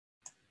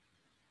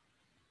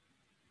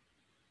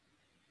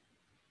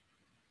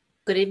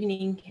Good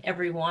evening,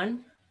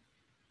 everyone.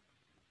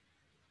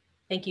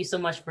 Thank you so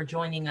much for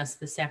joining us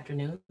this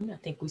afternoon. I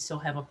think we still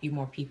have a few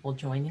more people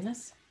joining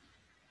us.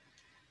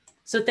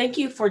 So thank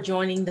you for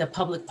joining the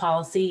Public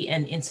Policy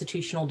and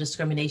Institutional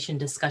Discrimination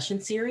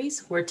discussion series,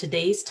 where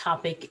today's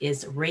topic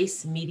is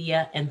race,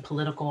 media, and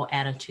political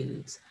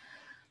attitudes.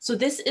 So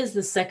this is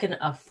the second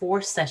of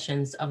 4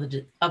 sessions of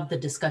the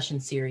discussion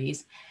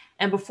series.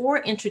 And before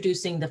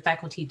introducing the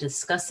faculty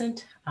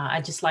discussant,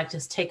 I'd just like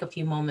to take a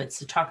few moments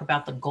to talk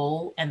about the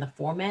goal and the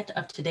format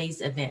of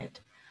today's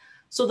event.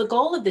 So the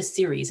goal of this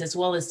series, as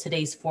well as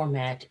today's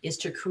format, is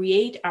to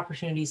create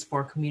opportunities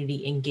for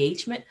community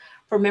engagement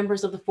for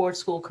members of the Ford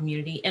School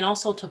community, and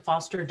also to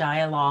foster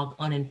dialogue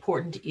on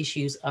important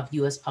issues of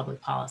U.S.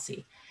 public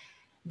policy.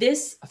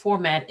 This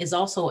format is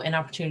also an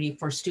opportunity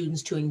for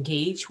students to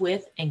engage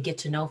with and get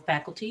to know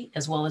faculty,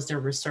 as well as their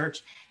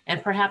research,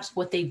 and perhaps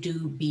what they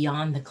do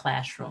beyond the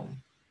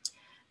classroom.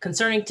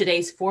 Concerning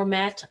today's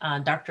format,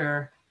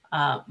 Dr.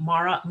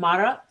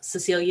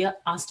 Cecilia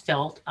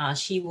Ostfeld,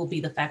 she will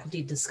be the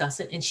faculty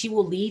discussant, and she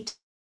will lead.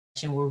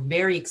 And we're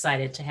very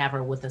excited to have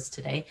her with us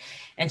today.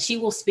 And she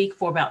will speak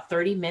for about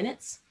 30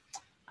 minutes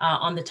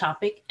on the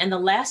topic. And the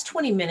last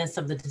 20 minutes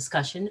of the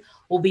discussion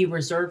will be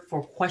reserved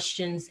for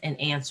questions and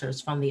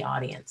answers from the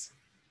audience.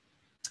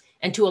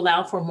 And to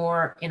allow for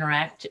more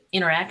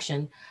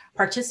interaction,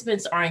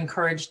 participants are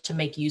encouraged to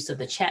make use of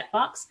the chat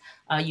box.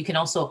 You can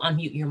also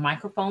unmute your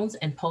microphones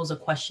and pose a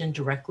question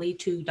directly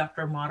to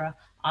Dr. Mara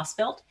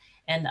Ostfeld.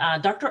 And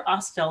Dr.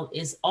 Ostfeld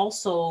is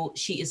also,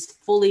 she is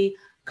fully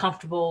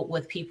comfortable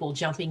with people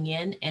jumping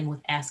in and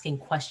with asking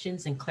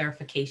questions and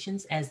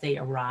clarifications as they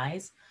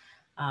arise.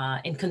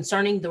 And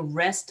concerning the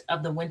rest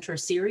of the winter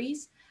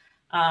series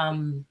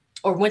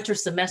or winter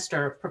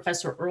semester,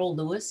 Professor Earl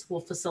Lewis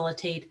will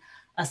facilitate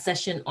a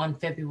session on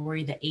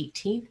February the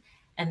 18th,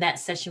 and that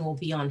session will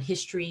be on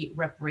History,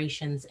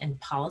 Reparations, and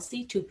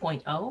Policy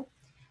 2.0.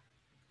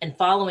 And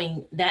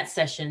following that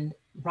session,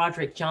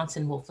 Broderick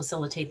Johnson will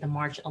facilitate the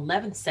March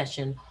 11th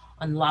session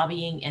on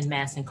Lobbying and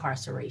Mass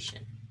Incarceration.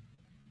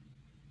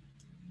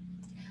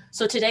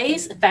 So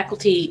today's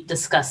faculty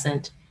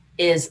discussant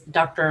is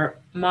Dr.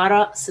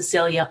 Mara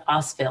Cecilia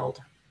Ostfeld.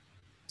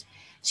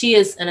 She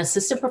is an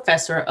assistant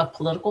professor of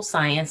political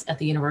science at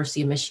the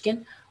University of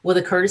Michigan with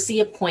a courtesy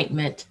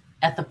appointment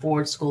at the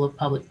Ford School of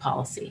Public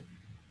Policy.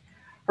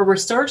 Her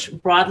research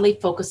broadly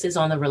focuses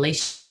on the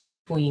relationship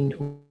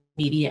between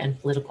media and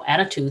political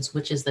attitudes,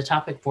 which is the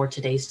topic for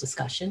today's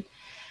discussion.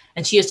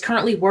 And she is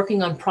currently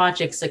working on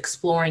projects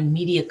exploring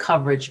media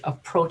coverage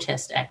of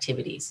protest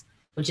activities,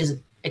 which is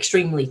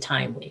extremely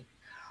timely.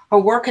 Her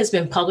work has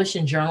been published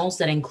in journals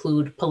that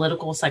include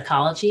Political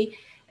Psychology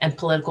and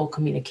Political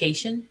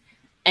Communication.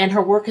 And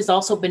her work has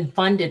also been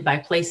funded by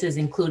places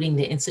including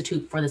the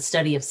Institute for the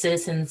Study of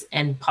Citizens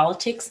and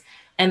Politics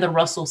and the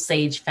Russell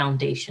Sage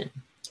Foundation.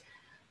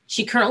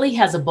 She currently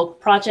has a book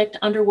project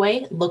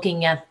underway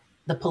looking at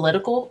the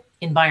political,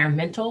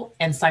 environmental,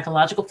 and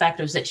psychological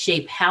factors that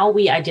shape how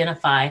we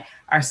identify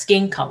our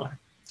skin color.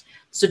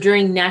 So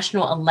during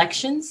national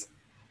elections,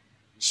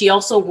 she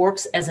also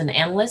works as an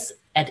analyst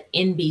at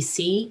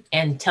NBC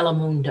and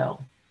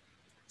Telemundo.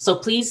 So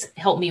please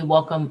help me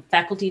welcome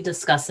faculty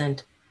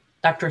discussant,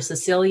 Dr.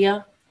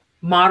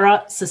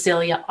 Mara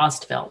Cecilia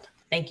Ostfeld.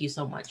 Thank you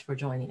so much for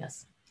joining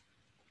us.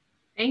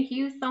 Thank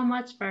you so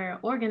much for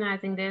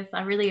organizing this.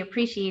 I really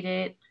appreciate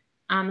it.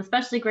 I'm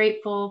especially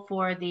grateful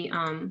for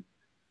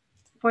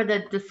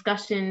the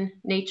discussion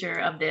nature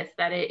of this,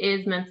 that it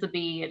is meant to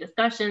be a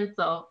discussion.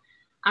 So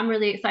I'm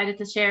really excited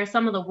to share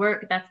some of the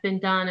work that's been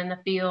done in the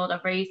field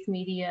of race,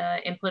 media,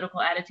 and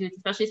political attitudes,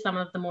 especially some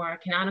of the more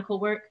canonical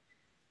work.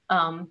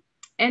 And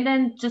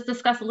then just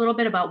discuss a little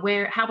bit about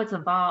how it's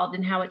evolved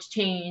and how it's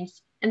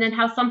changed, and then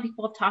how some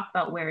people have talked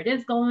about where it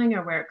is going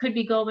or where it could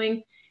be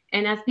going.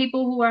 And as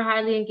people who are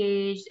highly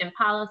engaged in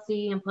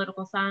policy and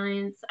political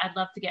science, I'd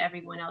love to get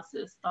everyone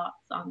else's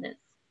thoughts on this.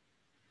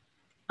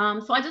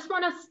 So I just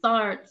want to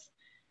start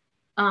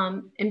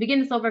and begin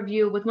this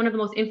overview with one of the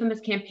most infamous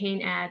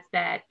campaign ads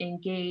that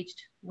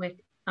engaged with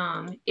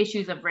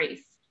issues of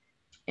race.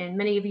 And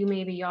many of you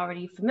may be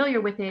already familiar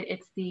with it.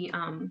 It's the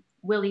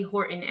Willie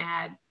Horton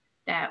ad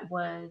that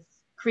was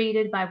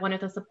created by one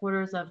of the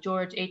supporters of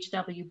George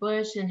H.W.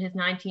 Bush in his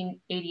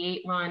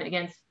 1988 run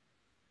against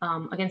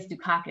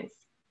Dukakis.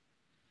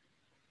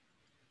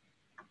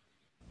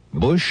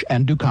 Bush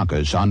and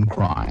Dukakis on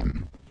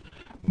crime.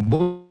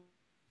 Bush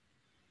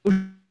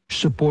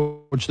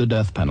supports the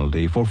death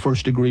penalty for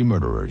first-degree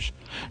murderers.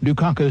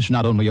 Dukakis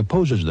not only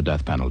opposes the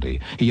death penalty,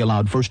 he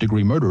allowed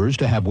first-degree murderers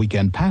to have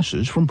weekend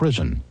passes from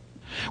prison.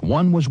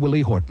 One was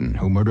Willie Horton,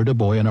 who murdered a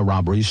boy in a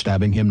robbery,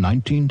 stabbing him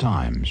 19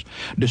 times.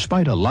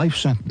 Despite a life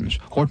sentence,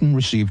 Horton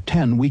received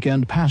 10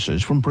 weekend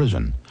passes from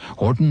prison.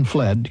 Horton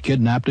fled,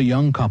 kidnapped a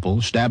young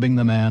couple, stabbing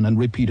the man and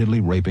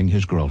repeatedly raping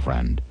his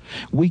girlfriend.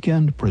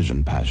 Weekend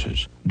prison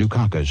passes.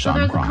 Dukakis on crime. So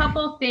there's a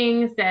couple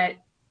things that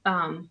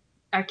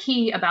are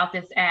key about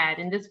this ad,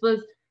 and this was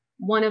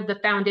one of the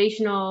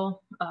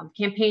foundational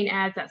campaign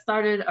ads that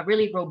started a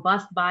really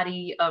robust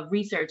body of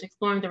research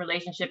exploring the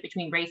relationship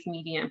between race,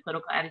 media, and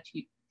political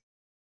attitude.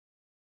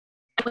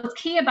 What's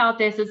key about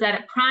this is that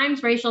it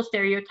primes racial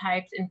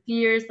stereotypes and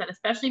fears that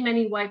especially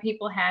many white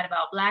people had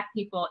about Black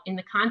people in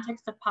the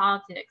context of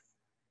politics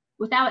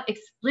without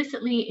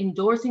explicitly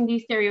endorsing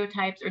these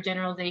stereotypes or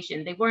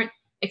generalization. They weren't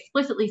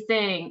explicitly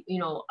saying, you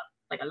know,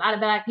 like a lot of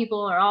Black people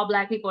or all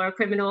Black people are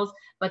criminals,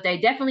 but they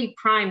definitely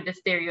primed the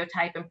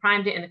stereotype and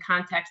primed it in the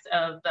context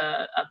of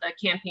the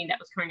campaign that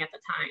was occurring at the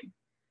time.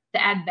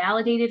 The ad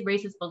validated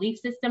racist belief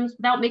systems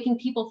without making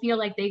people feel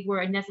like they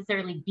were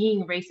necessarily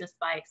being racist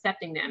by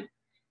accepting them.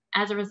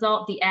 As a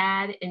result, the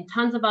ad and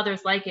tons of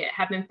others like it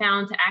have been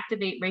found to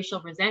activate racial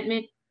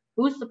resentment,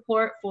 boost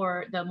support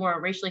for the more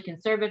racially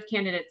conservative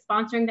candidates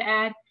sponsoring the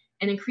ad,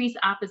 and increase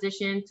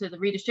opposition to the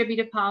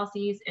redistributive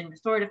policies and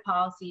restorative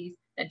policies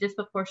that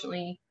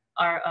disproportionately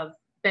are of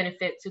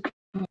benefit to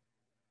communities.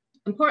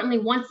 Importantly,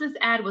 once this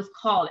ad was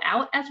called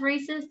out as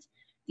racist,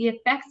 the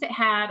effects it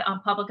had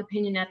on public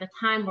opinion at the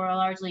time were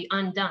largely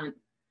undone.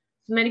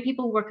 So many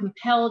people were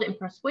compelled and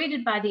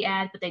persuaded by the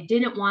ad, but they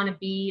didn't want to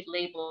be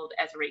labeled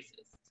as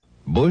racist.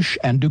 Bush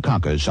and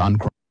Dukakis on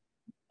crime.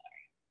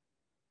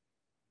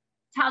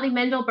 Tali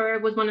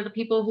Mendelberg was one of the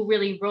people who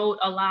really wrote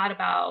a lot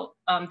about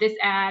this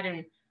ad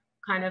and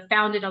kind of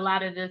founded a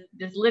lot of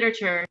this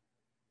literature.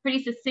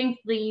 Pretty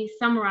succinctly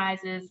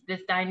summarizes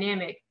this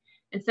dynamic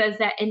and says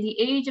that in the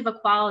age of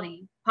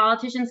equality,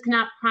 politicians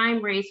cannot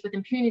prime race with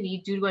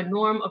impunity due to a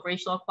norm of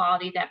racial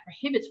equality that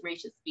prohibits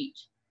racist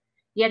speech.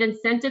 Yet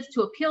incentives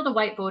to appeal to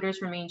white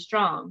voters remain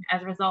strong.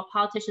 As a result,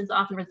 politicians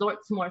often resort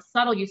to more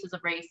subtle uses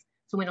of race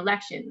to win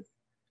elections.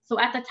 So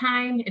at the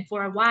time and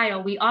for a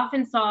while, we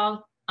often saw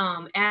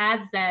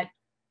ads that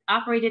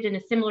operated in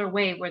a similar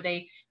way where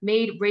they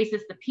made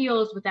racist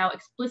appeals without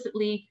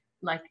explicitly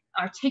like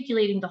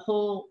articulating the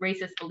whole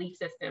racist belief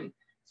system.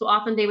 So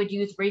often they would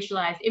use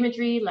racialized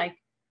imagery like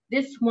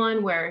this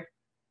one where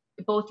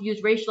both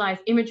use racialized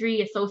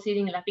imagery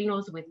associating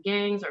Latinos with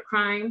gangs or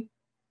crime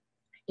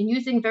and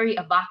using very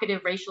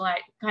evocative racialized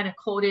kind of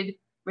coded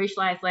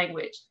racialized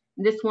language.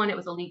 In this one, it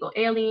was illegal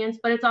aliens,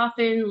 but it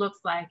often looks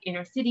like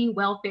inner city,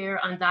 welfare,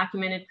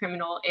 undocumented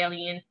criminal,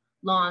 alien,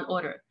 law and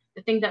order.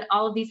 The thing that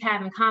all of these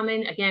have in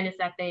common, again, is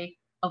that they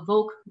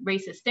evoke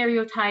racist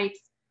stereotypes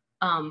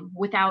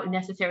without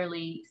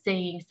necessarily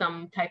saying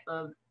some type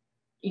of,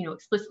 you know,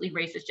 explicitly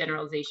racist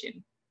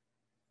generalization.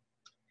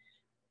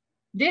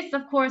 This,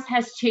 of course,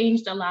 has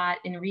changed a lot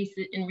in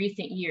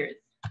recent years.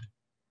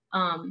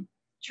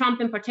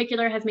 Trump in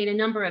particular has made a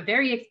number of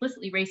very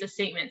explicitly racist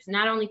statements,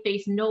 not only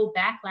faced no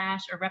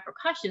backlash or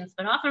repercussions,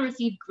 but often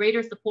received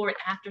greater support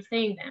after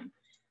saying them.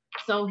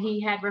 So he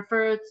had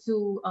referred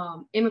to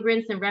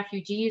immigrants and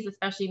refugees,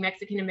 especially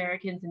Mexican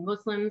Americans and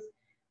Muslims,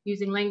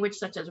 using language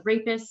such as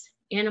rapists,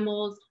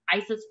 animals,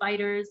 ISIS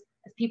fighters,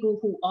 as people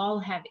who all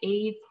have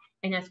AIDS,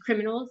 and as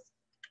criminals.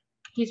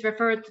 He's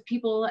referred to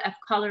people of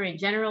color in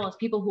general as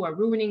people who are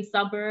ruining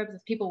suburbs,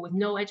 as people with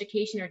no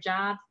education or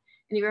jobs.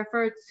 And he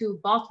referred to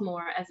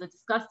Baltimore as a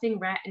disgusting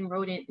rat and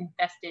rodent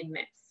infested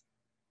mess.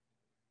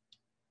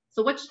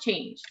 So what's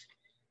changed?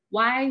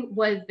 Why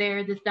was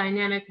there this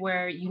dynamic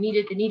where it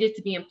needed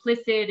to be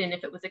implicit, and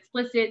if it was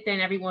explicit, then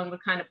everyone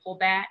would kind of pull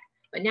back?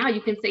 But now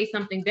you can say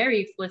something very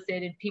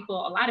explicit, and a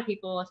lot of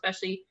people,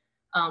 especially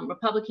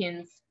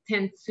Republicans,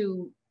 tend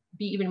to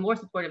be even more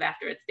supportive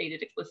after it's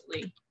stated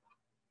explicitly.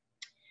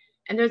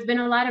 And there's been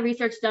a lot of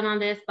research done on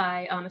this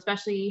by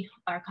especially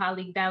our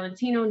colleague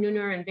Valentino,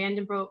 Nooner, and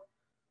Vandenbroek,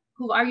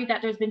 who argued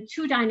that there's been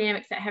two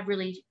dynamics that have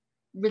really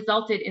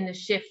resulted in the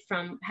shift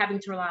from having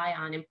to rely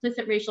on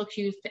implicit racial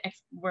cues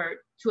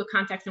to a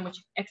context in which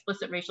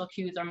explicit racial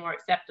cues are more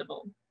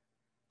acceptable.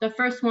 The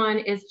first one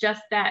is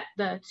just that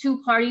the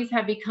two parties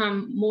have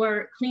become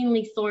more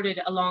cleanly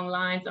sorted along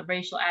lines of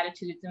racial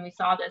attitudes, and we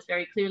saw this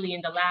very clearly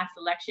in the last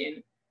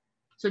election.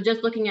 So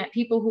just looking at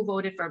people who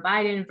voted for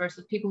Biden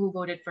versus people who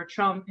voted for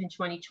Trump in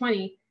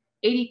 2020,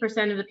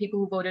 80% of the people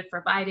who voted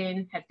for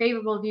Biden had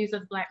favorable views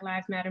of the Black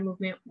Lives Matter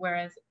movement,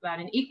 whereas about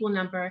an equal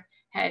number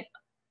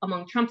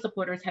among Trump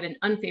supporters had an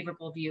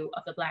unfavorable view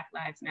of the Black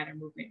Lives Matter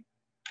movement.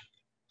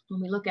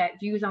 When we look at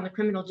views on the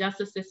criminal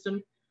justice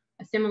system,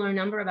 a similar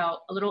number,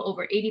 about a little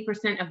over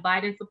 80% of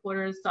Biden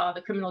supporters saw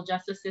the criminal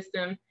justice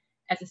system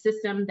as a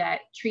system that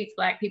treats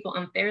Black people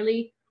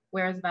unfairly,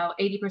 whereas about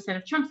 80%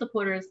 of Trump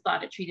supporters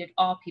thought it treated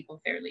all people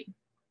fairly.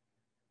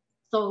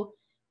 So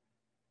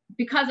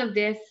because of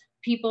this,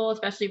 people,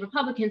 especially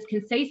Republicans,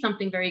 can say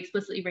something very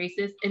explicitly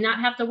racist and not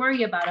have to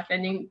worry about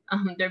offending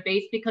their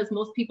base, because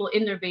most people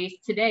in their base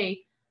today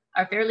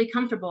are fairly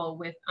comfortable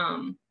with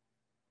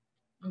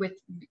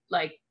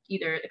like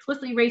either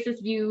explicitly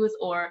racist views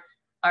or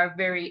are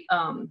very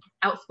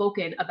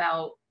outspoken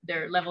about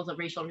their levels of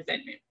racial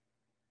resentment.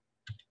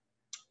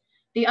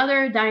 The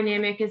other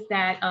dynamic is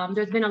that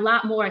there's been a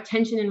lot more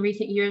attention in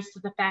recent years to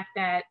the fact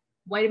that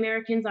white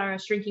Americans are a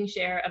shrinking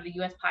share of the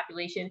US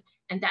population,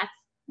 and that's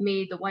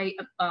made the white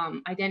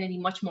identity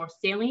much more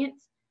salient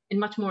and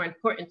much more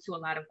important to a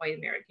lot of white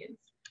Americans.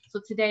 So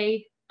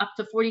today, up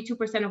to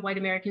 42% of white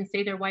Americans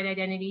say their white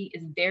identity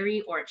is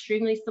very or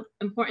extremely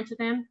important to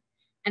them.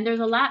 And there's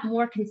a lot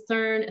more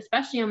concern,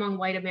 especially among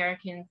white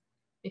Americans,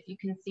 if you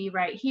can see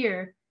right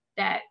here,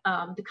 that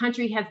the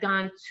country has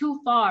gone too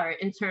far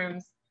in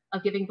terms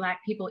of giving Black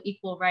people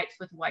equal rights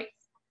with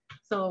whites.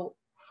 So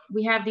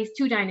we have these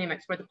two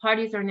dynamics where the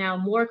parties are now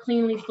more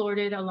cleanly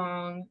sorted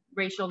along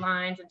racial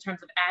lines in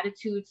terms of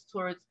attitudes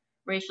towards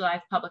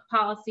racialized public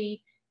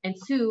policy. And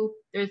two,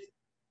 there's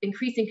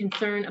increasing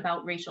concern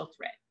about racial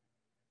threat.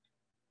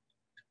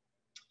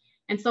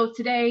 And so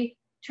today,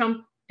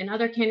 Trump and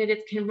other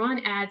candidates can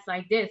run ads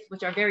like this,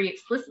 which are very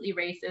explicitly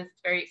racist,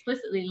 very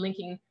explicitly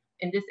linking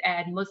in this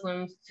ad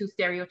Muslims to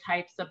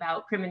stereotypes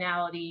about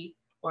criminality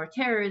or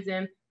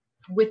terrorism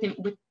with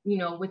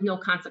no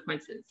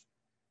consequences.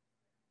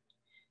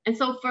 And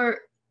so for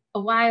a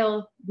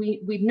while,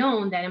 we've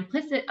known that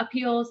implicit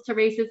appeals to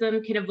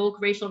racism can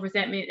evoke racial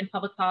resentment in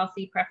public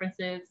policy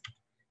preferences,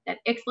 that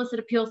explicit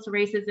appeals to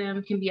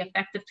racism can be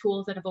effective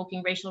tools at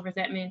evoking racial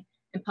resentment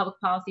in public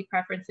policy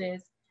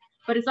preferences.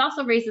 But it's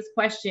also raised this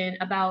question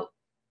about,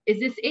 is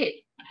this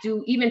it?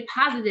 Do even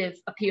positive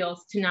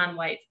appeals to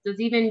non-whites, does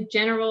even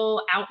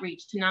general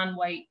outreach to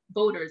non-white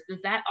voters, does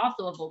that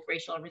also evoke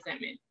racial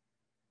resentment?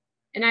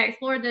 And I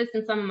explored this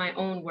in some of my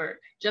own work.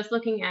 Just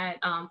looking at,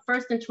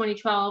 first in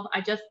 2012,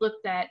 I just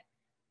looked at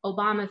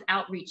Obama's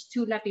outreach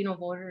to Latino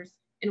voters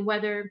and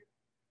whether,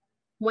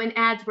 when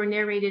ads were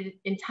narrated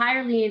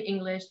entirely in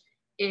English,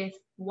 if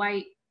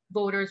white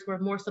voters were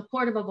more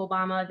supportive of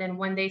Obama than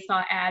when they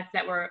saw ads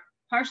that were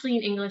partially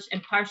in English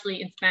and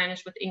partially in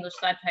Spanish with English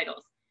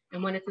subtitles.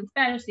 And when it's in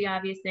Spanish, the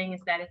obvious thing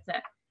is that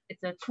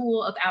it's a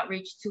tool of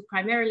outreach to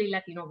primarily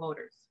Latino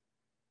voters.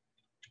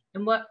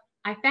 And what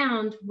I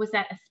found was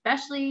that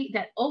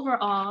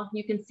overall,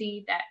 you can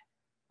see that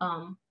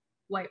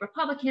white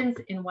Republicans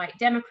and white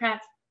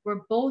Democrats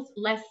were both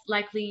less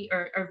likely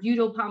or viewed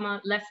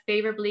Obama less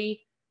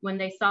favorably when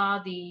they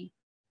saw the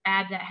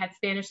ad that had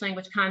Spanish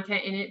language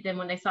content in it than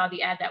when they saw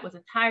the ad that was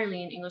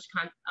entirely in English.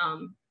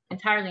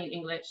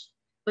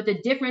 But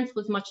the difference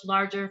was much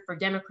larger for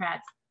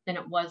Democrats than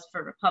it was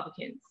for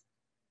Republicans.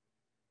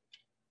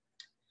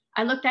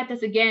 I looked at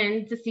this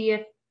again to see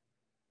if,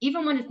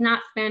 even when it's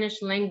not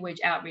Spanish language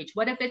outreach,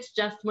 what if it's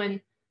just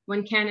when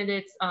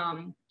candidates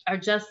are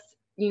just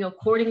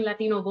courting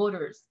Latino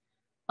voters,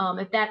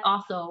 if that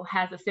also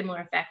has a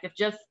similar effect, if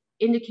just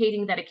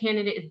indicating that a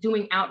candidate is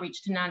doing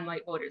outreach to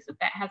non-white voters, if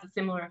that has a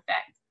similar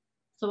effect.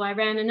 So I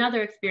ran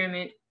another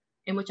experiment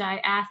in which I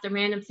asked a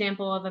random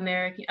sample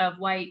of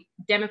white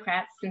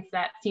Democrats, since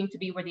that seemed to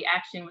be where the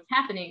action was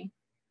happening.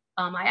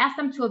 I asked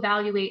them to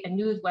evaluate a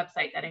news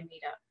website that I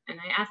made up. And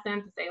I asked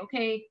them to say,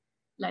 okay,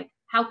 like,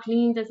 how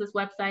clean does this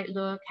website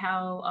look?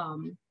 How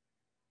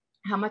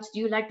much do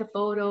you like the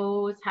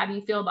photos? How do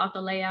you feel about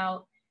the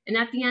layout? And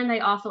at the end, I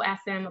also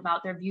asked them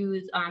about their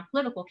views on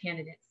political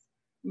candidates.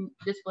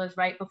 This was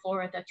right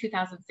before the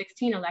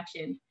 2016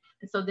 election.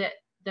 And so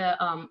the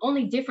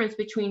only difference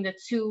between the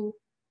two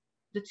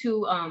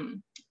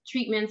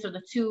treatments or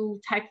the two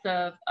types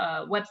of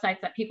websites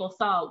that people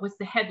saw was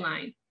the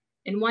headline.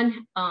 In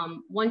one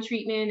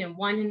treatment and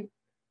one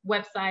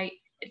website,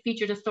 it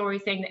featured a story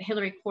saying that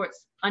Hillary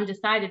courts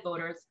undecided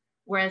voters,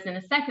 whereas in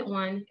a second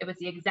one, it was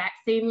the exact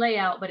same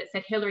layout, but it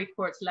said Hillary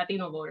courts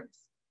Latino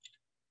voters.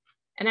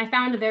 And I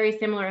found a very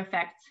similar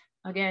effect,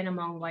 again,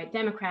 among white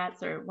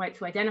Democrats or whites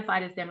who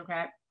identified as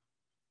Democrat,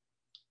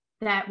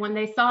 that when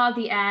they saw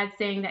the ad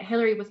saying that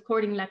Hillary was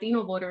courting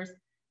Latino voters,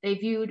 they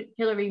viewed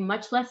Hillary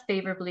much less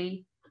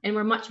favorably and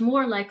were much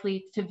more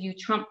likely to view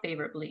Trump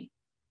favorably.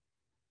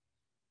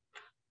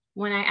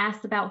 When I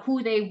asked about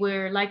who they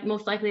were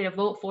most likely to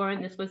vote for,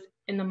 and this was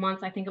in the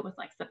months, I think it was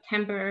like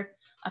September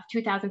of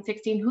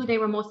 2016, who they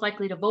were most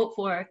likely to vote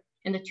for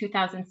in the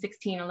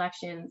 2016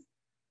 elections,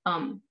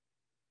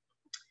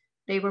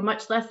 they were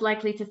much less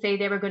likely to say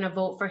they were going to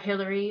vote for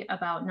Hillary,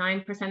 about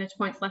 9 percentage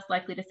points less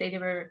likely to say they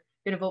were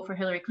going to vote for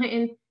Hillary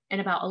Clinton,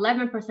 and about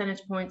 11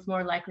 percentage points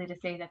more likely to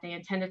say that they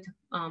intended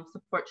to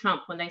support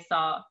Trump when they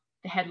saw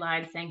the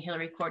headline saying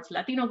Hillary courts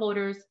Latino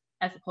voters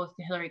as opposed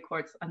to Hillary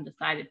courts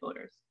undecided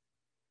voters.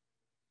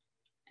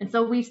 And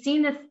so we've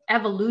seen this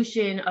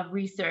evolution of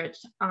research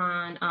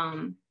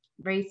on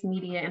race,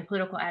 media, and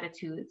political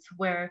attitudes,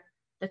 where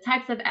the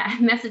types of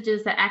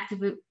messages that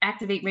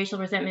activate racial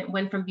resentment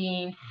went from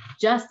being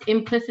just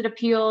implicit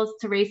appeals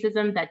to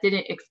racism that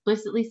didn't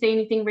explicitly say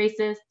anything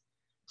racist,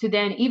 to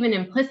then even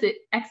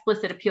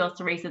explicit appeals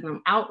to racism.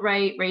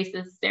 Outright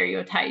racist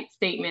stereotype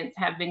statements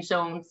have been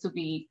shown to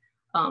be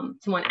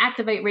to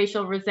activate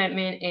racial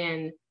resentment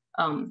and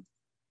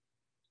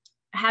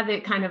have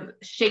it kind of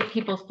shape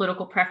people's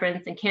political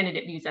preference and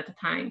candidate views at the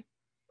time.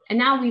 And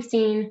now we've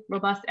seen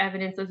robust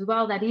evidence as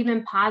well that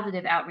even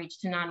positive outreach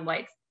to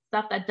non-whites,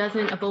 stuff that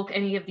doesn't evoke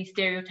any of these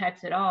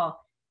stereotypes at all,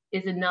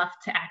 is enough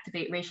to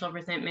activate racial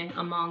resentment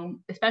among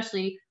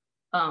especially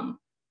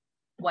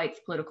whites'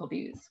 political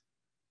views.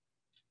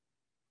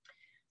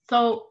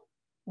 So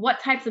what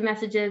types of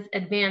messages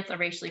advance a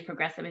racially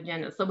progressive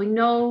agenda? So we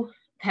know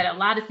that a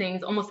lot of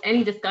things, almost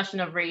any discussion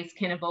of race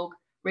can evoke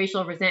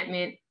racial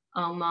resentment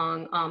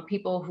among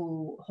people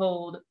who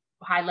hold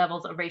high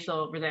levels of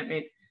racial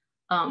resentment.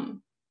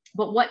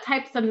 but what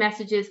types of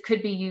messages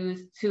could be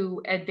used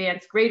to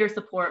advance greater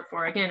support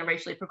for, again, a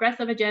racially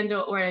progressive agenda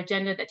or an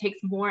agenda that takes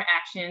more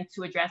action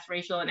to address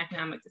racial and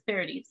economic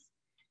disparities?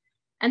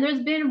 And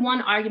there's been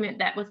one argument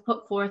that was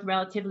put forth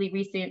relatively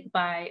recently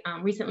by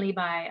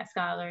a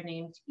scholar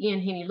named Ian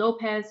Haney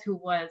Lopez, who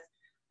was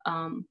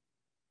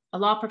a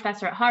law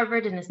professor at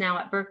Harvard and is now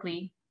at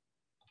Berkeley.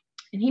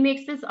 And he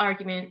makes this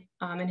argument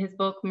in his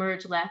book,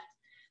 Merge Left,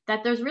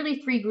 that there's really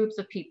three groups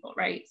of people,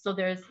 right? So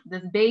there's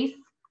this base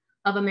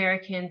of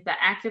Americans that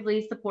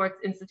actively supports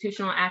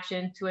institutional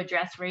action to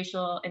address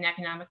racial and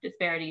economic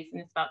disparities.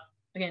 And it's about,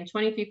 again,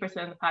 23%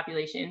 of the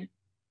population.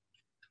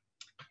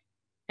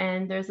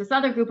 And there's this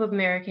other group of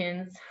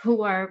Americans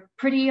who are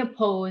pretty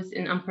opposed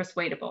and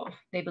unpersuadable.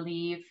 They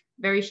believe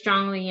very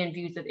strongly in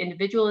views of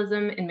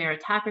individualism and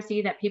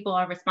meritocracy, that people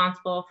are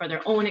responsible for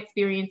their own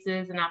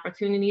experiences and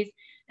opportunities.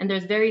 And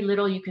there's very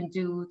little you can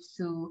do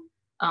to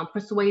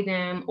persuade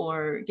them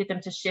or get them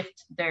to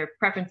shift their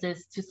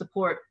preferences to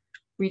support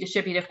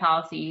redistributive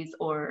policies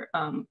or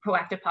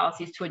proactive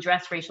policies to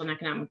address racial and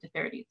economic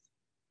disparities.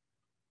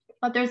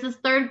 But there's this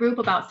third group,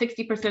 about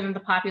 60% of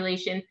the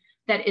population,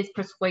 that is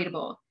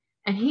persuadable.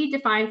 And he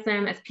defines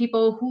them as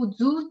people who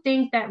do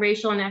think that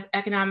racial and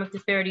economic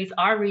disparities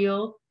are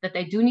real, that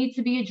they do need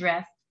to be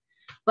addressed,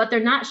 but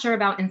they're not sure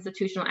about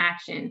institutional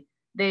action.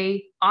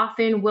 They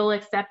often will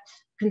accept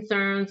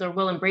concerns or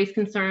will embrace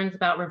concerns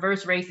about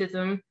reverse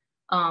racism,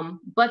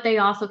 but they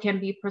also can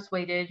be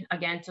persuaded,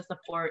 again, to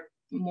support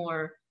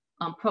more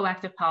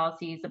proactive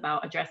policies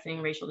about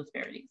addressing racial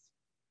disparities.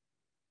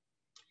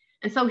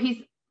 And so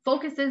he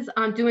focuses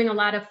on doing a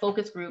lot of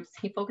focus groups.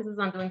 He focuses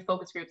on doing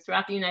focus groups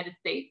throughout the United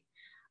States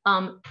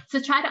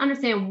to try to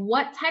understand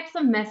what types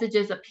of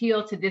messages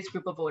appeal to this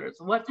group of voters,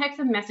 what types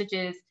of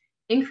messages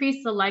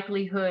increase the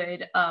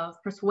likelihood of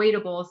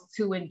persuadables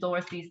to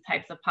endorse these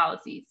types of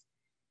policies.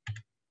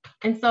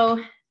 And so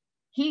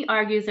he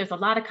argues, there's a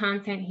lot of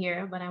content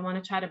here, but I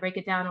want to try to break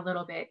it down a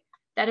little bit,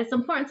 that it's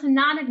important to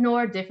not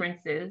ignore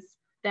differences,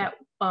 that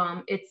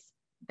it's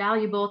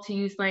valuable to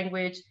use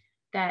language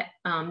that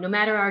no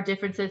matter our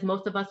differences,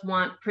 most of us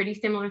want pretty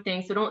similar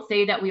things. So don't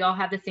say that we all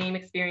have the same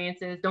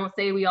experiences. Don't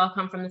say we all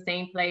come from the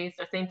same place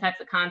or same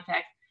types of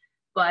context,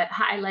 but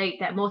highlight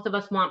that most of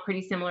us want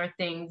pretty similar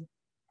things,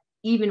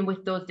 even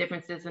with those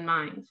differences in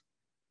mind.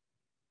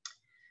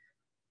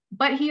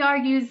 But he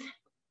argues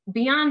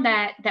beyond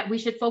that, that we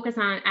should focus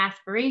on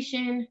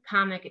aspiration,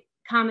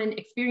 common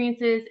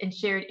experiences, and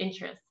shared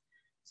interests.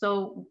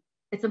 So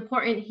it's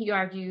important, he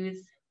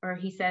argues, or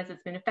he says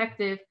it's been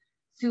effective,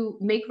 to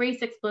make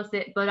race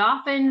explicit, but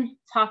often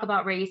talk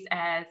about race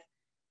as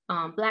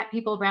Black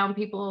people, brown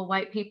people,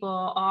 white people,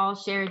 all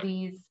share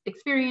these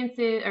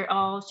experiences or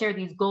all share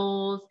these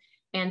goals,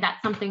 and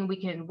that's something we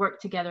can work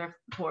together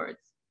towards.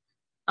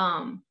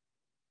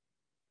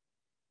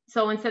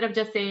 So instead of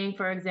just saying,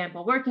 for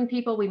example, working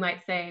people, we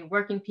might say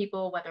working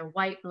people, whether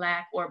white,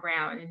 Black, or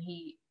brown. And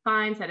he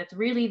finds that it's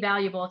really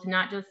valuable to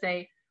not just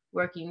say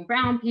working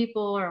brown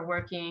people or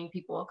working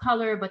people of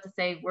color, but to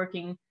say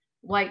working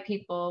white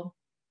people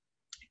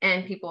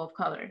and people of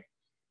color.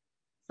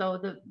 So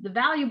the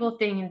valuable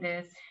thing in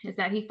this is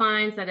that he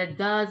finds that it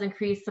does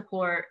increase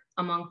support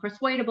among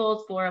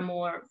persuadables for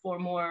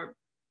more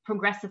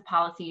progressive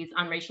policies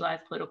on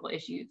racialized political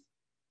issues.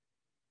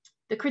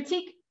 The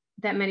critique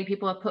that many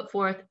people have put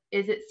forth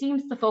is it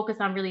seems to focus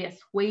on really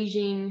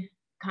assuaging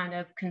kind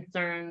of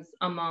concerns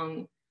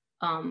among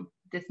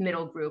this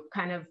middle group,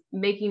 kind of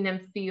making them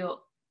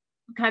feel,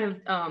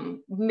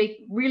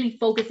 really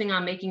focusing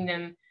on making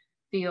them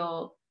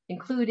feel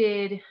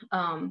included,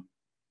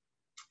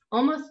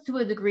 almost to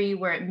a degree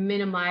where it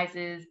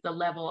minimizes the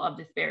level of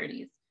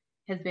disparities,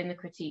 has been the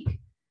critique.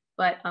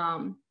 But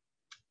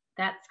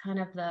that's kind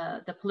of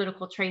the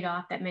political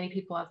trade-off that many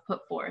people have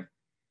put forth.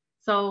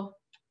 So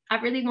I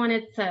really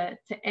wanted to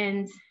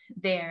end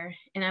there,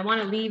 and I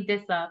want to leave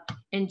this up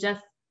and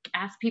just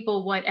ask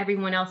people what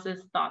everyone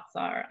else's thoughts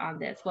are on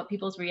this, what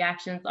people's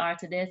reactions are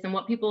to this, and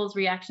what people's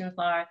reactions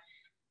are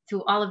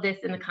to all of this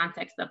in the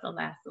context of the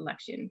last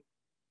election.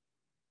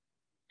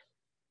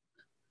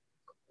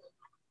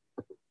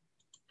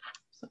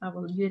 So I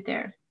will leave it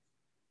there.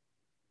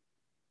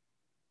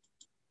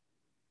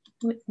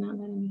 Oh, it's not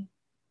letting me.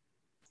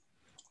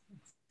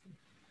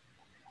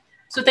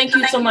 So thank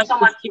you so much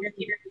for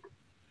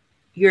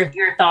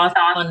your thoughts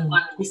on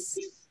this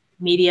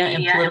media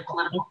and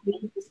political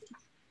issues.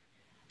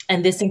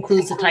 And this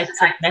includes the types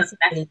of messages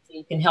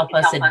that can help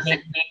us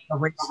advance a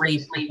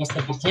racially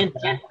progressive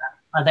agenda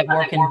that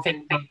work in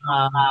favor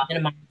of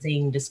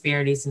minimizing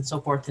disparities and so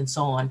forth and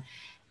so on.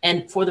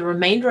 And for the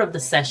remainder of the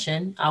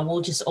session,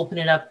 we'll just open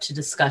it up to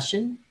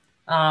discussion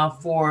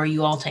for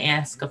you all to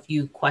ask a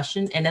few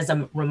questions. And as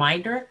a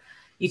reminder,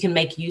 you can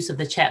make use of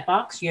the chat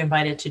box. You're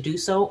invited to do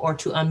so, or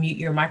to unmute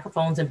your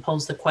microphones and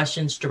pose the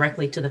questions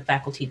directly to the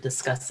faculty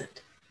discussant.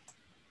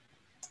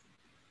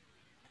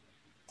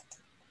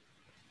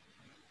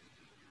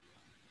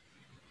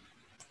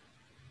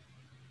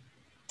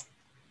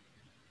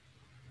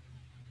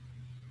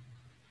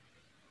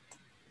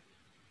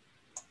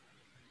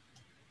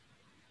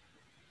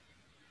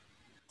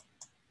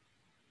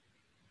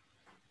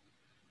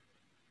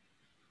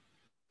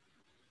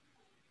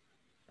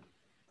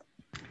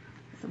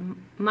 So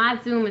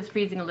my Zoom is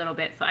freezing a little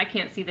bit, so I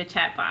can't see the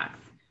chat box.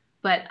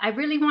 But I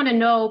really want to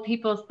know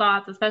people's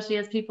thoughts, especially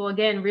as people,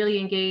 again, really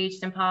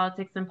engaged in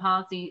politics and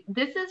policy.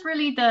 This is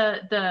really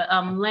the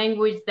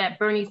language that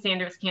Bernie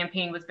Sanders'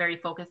 campaign was very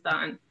focused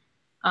on.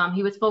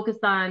 He was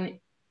focused on,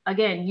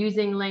 again,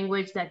 using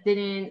language that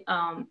didn't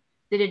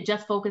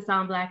just focus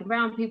on Black and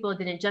brown people,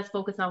 didn't just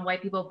focus on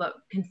white people, but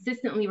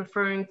consistently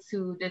referring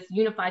to this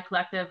unified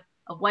collective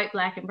of white,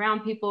 Black, and brown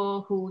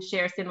people who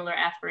share similar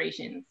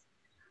aspirations.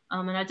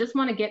 And I just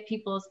want to get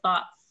people's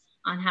thoughts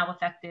on how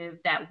effective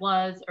that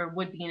was or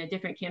would be in a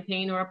different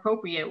campaign or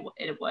appropriate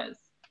it was.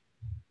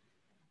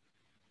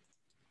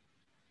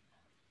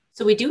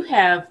 So we do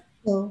have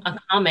a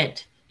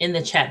comment in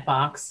the chat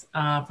box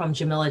from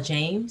Jamila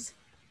James.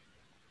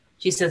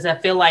 She says, I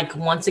feel like,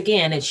 once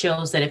again, it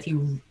shows that if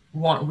you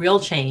want real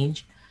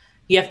change,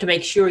 you have to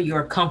make sure you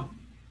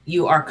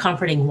are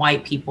comforting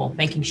white people,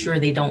 making sure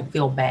they don't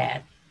feel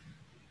bad.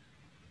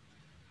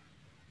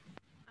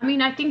 I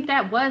mean, I think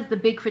that was the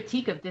big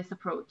critique of this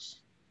approach.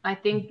 I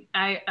think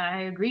I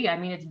agree. I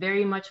mean, it's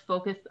very much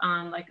focused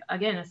on, like,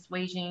 again,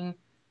 assuaging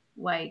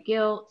white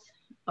guilt,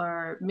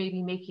 or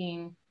maybe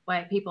making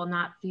white people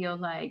not feel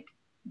like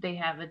they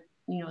have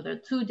they're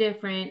too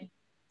different.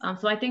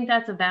 So I think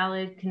that's a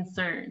valid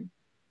concern.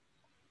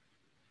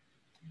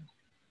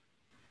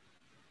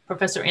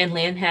 Professor Ann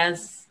Lin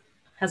has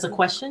a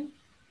question.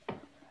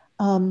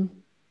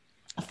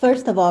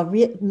 First of all,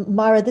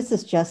 Mara, this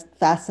is just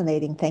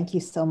fascinating. Thank you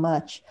so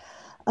much.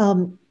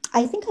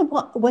 I think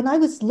when I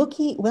was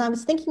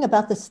thinking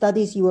about the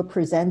studies you were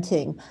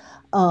presenting,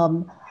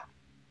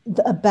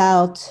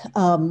 about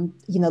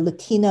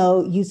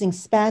Latino using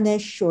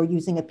Spanish or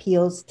using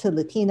appeals to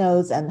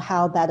Latinos and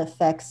how that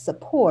affects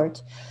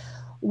support.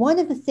 One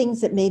of the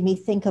things that made me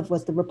think of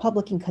was the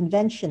Republican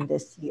convention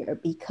this year,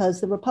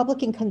 because the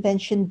Republican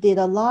convention did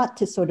a lot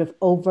to sort of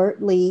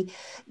overtly,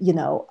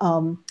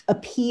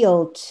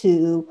 appeal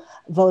to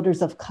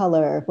voters of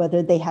color,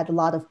 whether they had a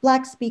lot of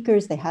Black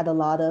speakers, they had a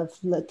lot of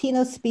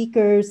Latino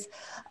speakers.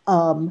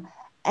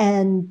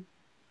 And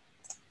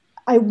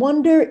I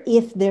wonder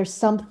if there's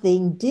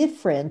something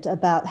different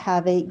about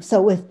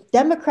so if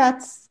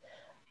Democrats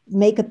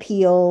make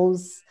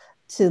appeals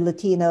to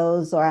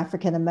Latinos or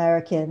African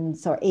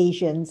Americans or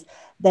Asians,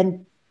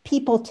 then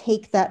people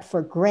take that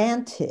for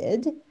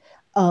granted.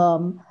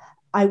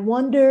 I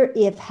wonder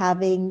if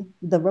having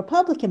the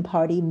Republican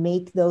Party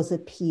make those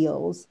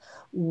appeals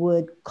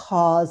would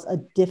cause a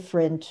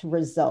different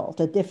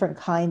result, a different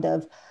kind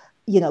of,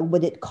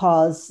 would it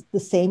cause the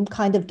same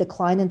kind of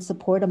decline in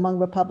support among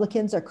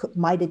Republicans, or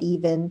might it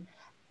even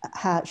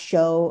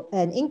show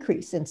an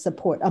increase in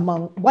support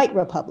among white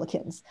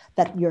Republicans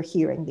that you're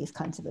hearing these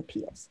kinds of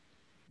appeals?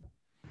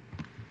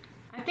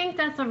 I think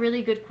that's a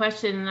really good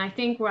question. And I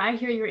think where I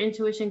hear your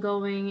intuition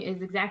going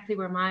is exactly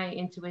where my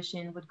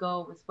intuition would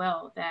go as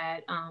well,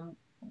 that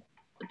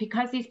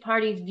because these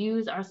parties'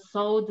 views are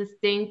so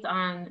distinct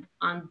on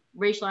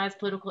racialized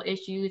political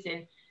issues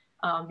and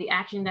the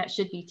action that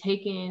should be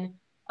taken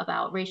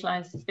about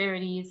racialized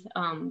disparities,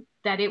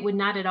 that it would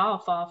not at all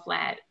fall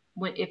flat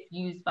if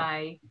used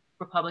by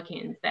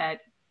Republicans. That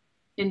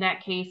in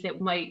that case,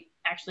 it might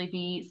actually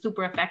be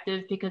super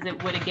effective, because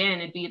it would, again,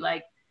 it'd be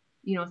like,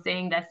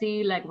 saying that,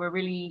 see, like,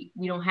 we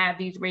don't have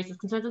these racist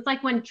concerns. It's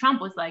like when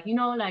Trump was like,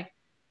 like,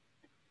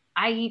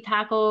 I eat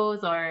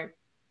tacos, or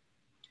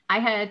I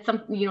had some,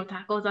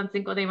 tacos on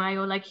Cinco de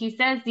Mayo. Like, he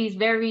says these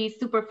very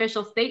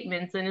superficial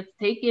statements, and it's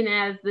taken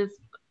as this,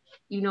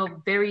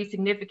 very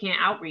significant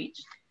outreach.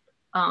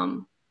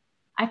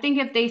 I think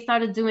if they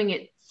started doing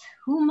it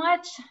too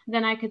much,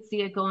 then I could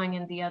see it going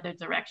in the other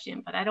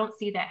direction, but I don't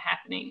see that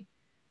happening.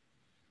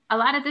 A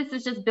lot of this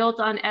is just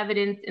built on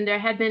evidence, and there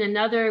had been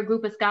another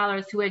group of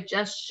scholars who had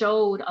just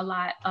showed a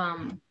lot,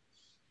 and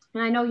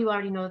I know you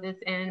already know this,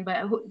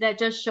 but that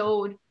just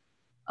showed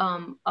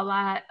a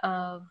lot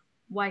of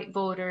white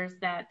voters,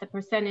 that the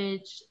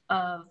percentage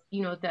of,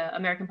 the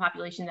American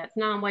population that's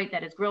non-white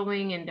that is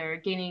growing, and they're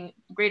gaining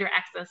greater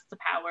access to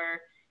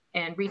power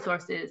and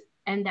resources,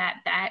 and that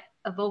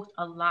evoked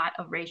a lot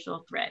of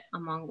racial threat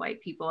among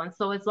white people. And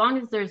so as long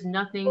as there's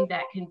nothing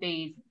that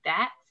conveys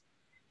that,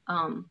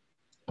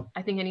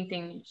 I think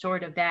anything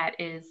short of that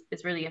is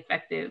really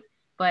effective.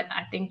 But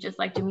I think, just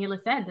like Jamila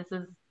said, this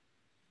is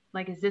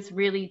like, is this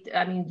really,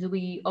 I mean, do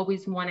we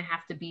always want to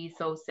have to be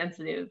so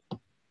sensitive?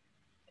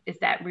 Is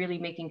that really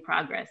making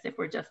progress if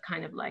we're just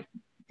kind of like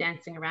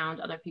dancing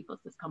around other people's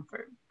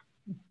discomfort?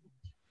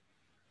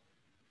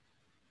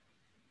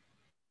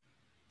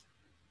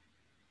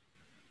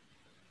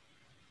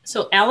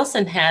 So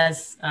Allison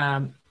has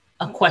a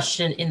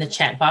question in the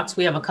chat box.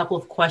 We have a couple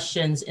of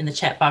questions in the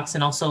chat box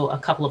and also a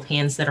couple of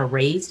hands that are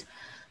raised.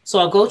 So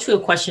I'll go to a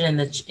question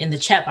in the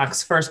chat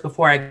box first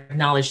before I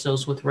acknowledge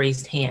those with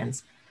raised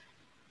hands.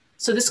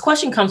 So this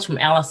question comes from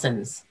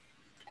Allison,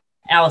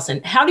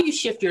 how do you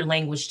shift your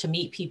language to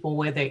meet people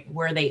where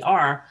they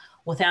are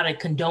without it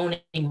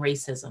condoning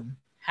racism?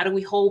 How do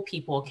we hold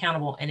people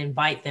accountable and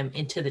invite them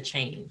into the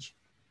change?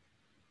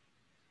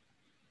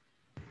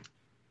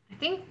 I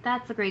think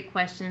that's a great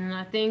question. And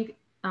I think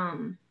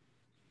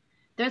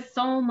there's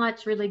so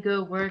much really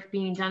good work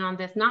being done on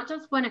this, not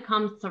just when it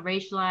comes to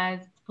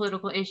racialized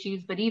political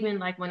issues, but even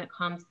like when it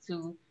comes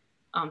to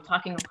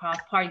talking across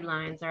party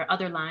lines or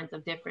other lines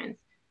of difference.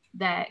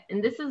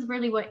 And this is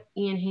really what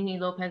Ian Haney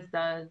Lopez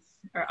does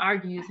or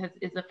argues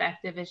is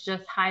effective, is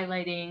just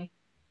highlighting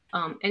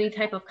any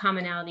type of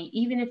commonality,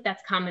 even if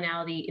that's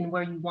commonality in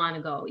where you want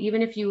to go,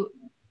 even if you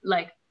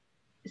like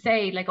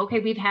say like, okay,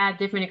 we've had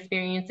different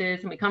experiences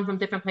and we come from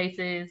different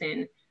places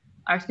and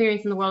our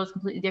experience in the world is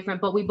completely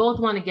different, but we both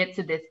want to get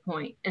to this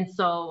point. And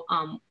so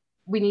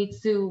we need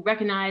to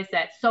recognize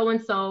that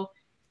so-and-so,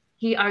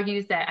 he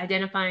argues that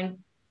identifying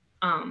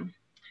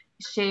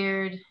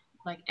shared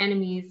like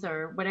enemies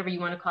or whatever you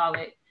want to call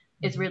it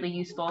is really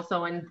useful.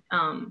 So in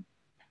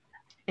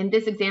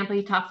this example,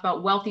 he talks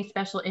about wealthy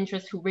special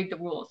interests who rig the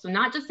rules. So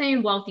not just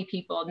saying wealthy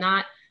people,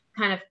 not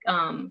kind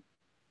of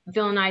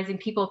villainizing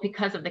people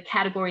because of the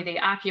category they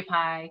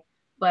occupy,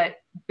 but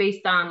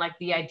based on like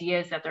the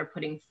ideas that they're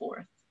putting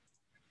forth.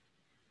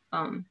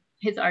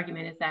 His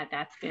argument is that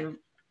that's been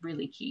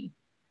really key.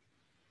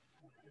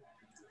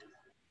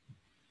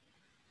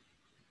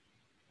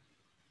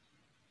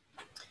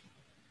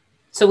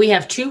 So we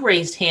have two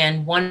raised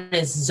hands. One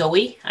is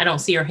Zoe. I don't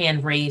see her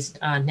hand raised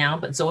now,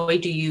 but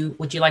Zoe,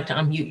 would you like to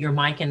unmute your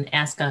mic and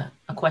ask a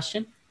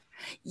question?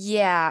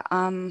 Yeah,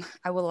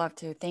 I would love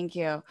to. Thank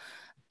you.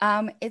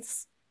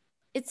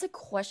 It's a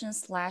question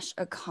 /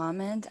 a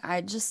comment.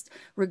 I just,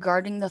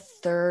 regarding the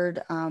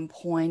third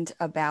point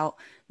about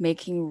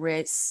making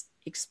race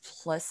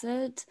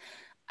explicit,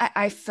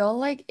 I feel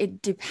like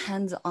it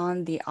depends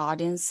on the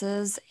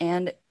audiences.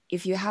 And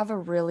if you have a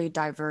really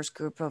diverse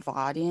group of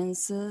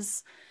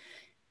audiences,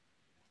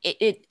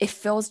 it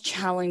feels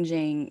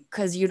challenging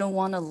because you don't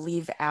want to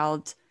leave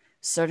out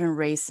certain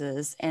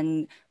races.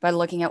 And by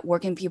looking at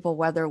working people,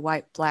 whether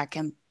white, black,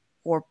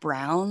 or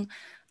brown,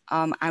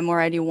 I'm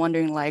already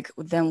wondering, like,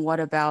 then what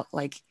about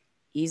like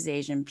East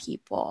Asian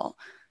people?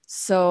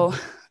 So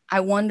I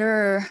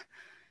wonder,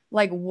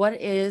 like, what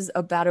is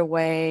a better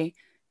way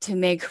to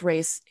make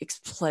race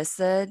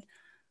explicit,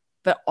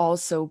 but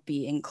also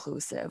be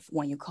inclusive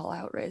when you call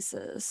out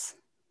races?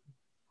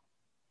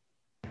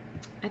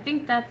 I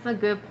think that's a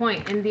good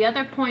point. And the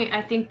other point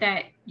I think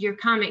that your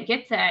comment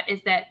gets at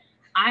is that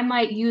I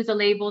might use a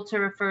label to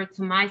refer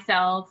to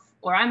myself,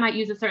 or I might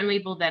use a certain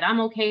label that I'm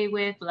okay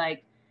with,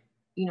 like,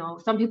 you know,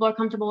 some people are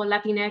comfortable with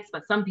Latinx,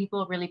 but some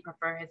people really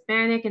prefer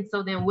Hispanic. And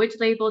so then which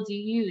label do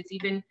you use?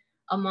 Even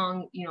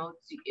among, you know,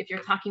 if you're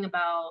talking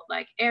about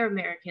like Arab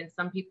Americans,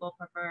 some people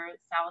prefer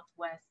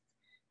Southwest,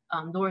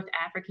 North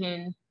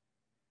African.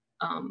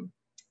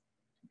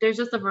 There's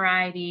just a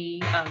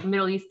variety of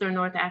Middle Eastern,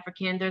 North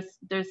African.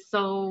 There's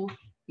so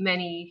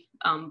many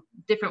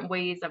different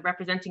ways of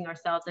representing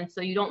ourselves. And so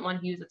you don't want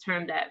to use a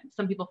term that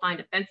some people find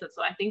offensive.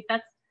 So I think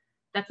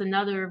that's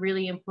another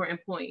really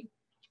important point.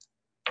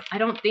 I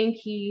don't think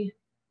he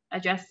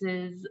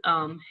addresses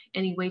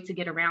any way to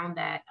get around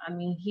that. I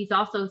mean, he's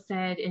also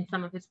said in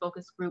some of his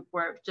focus group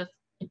work, just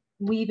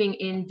weaving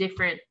in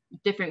different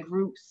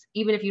groups,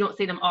 even if you don't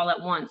say them all at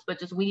once, but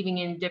just weaving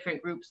in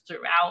different groups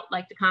throughout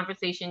like the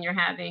conversation you're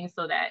having,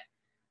 so that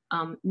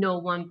no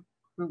one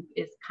group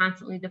is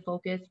constantly the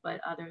focus, but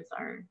others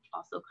are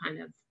also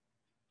kind of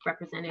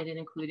represented and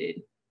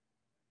included.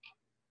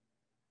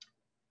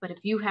 But if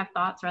you have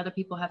thoughts or other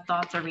people have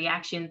thoughts or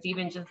reactions,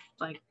 even just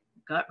like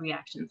gut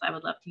reactions, I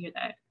would love to hear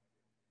that.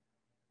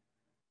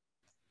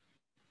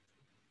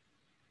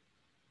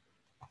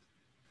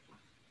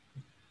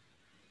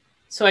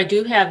 So I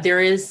do have, there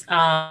is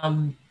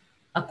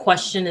a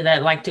question that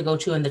I'd like to go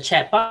to in the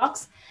chat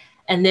box,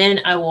 and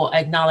then I will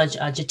acknowledge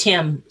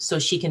Jatim so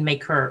she can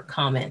make her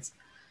comments.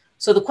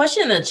 So the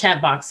question in the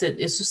chat box, it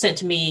is sent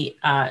to me,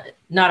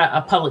 not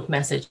a public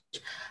message,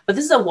 but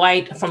this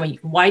is from a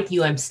white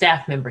UM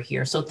staff member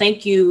here. So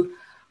thank you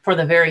for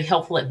the very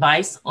helpful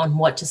advice on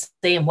what to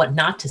say and what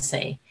not to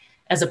say.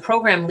 As a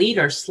program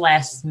leader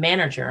 /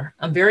 manager,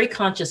 I'm very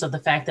conscious of the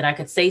fact that I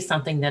could say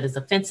something that is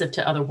offensive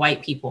to other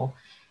white people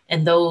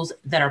and those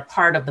that are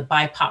part of the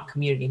BIPOC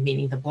community,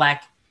 meaning the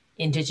Black,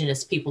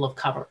 Indigenous people of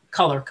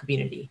color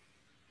community.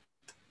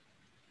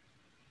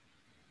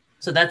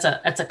 So that's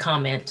a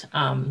comment.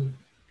 And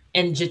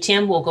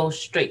Jatim, we'll go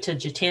straight to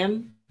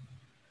Jatim.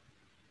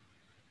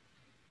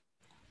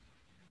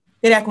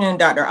 Good afternoon,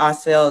 Dr.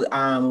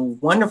 Ostfeld.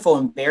 Wonderful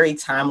and very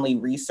timely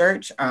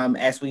research,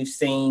 as we've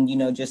seen, you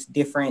know, just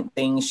different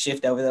things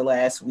shift over the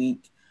last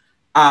week.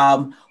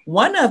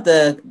 One of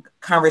the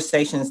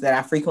conversations that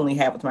I frequently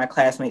had with my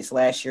classmates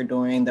last year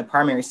during the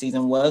primary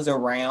season was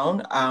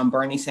around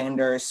Bernie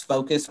Sanders'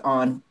 focus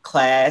on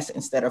class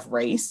instead of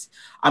race.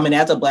 And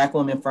as a Black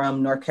woman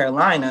from North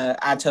Carolina,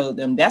 I told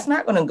them that's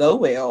not going to go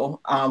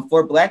well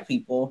for Black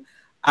people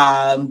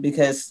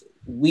because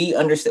we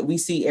understand, we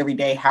see every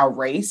day how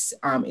race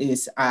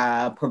is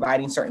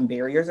providing certain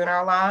barriers in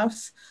our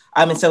lives.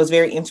 And so it's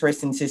very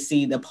interesting to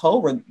see the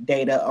poll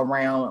data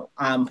around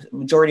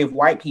majority of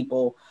white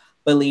people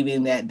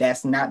believing that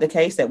that's not the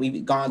case, that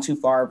we've gone too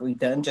far, we've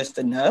done just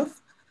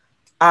enough.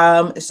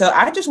 So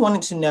I just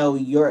wanted to know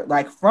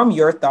from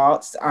your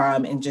thoughts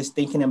and just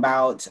thinking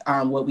about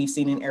what we've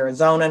seen in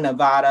Arizona,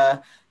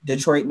 Nevada,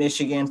 Detroit,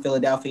 Michigan,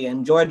 Philadelphia,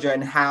 and Georgia,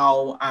 and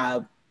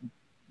how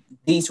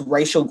these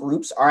racial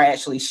groups are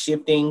actually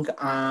shifting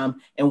and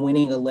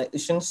winning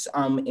elections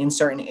in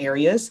certain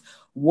areas.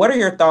 What are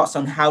your thoughts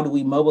on how do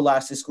we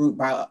mobilize this group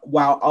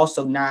while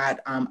also not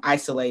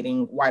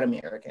isolating white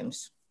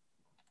Americans?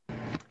 You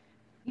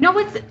know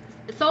what's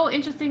so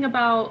interesting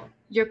about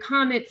your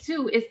comment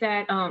too is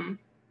that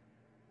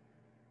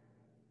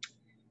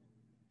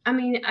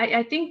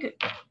I think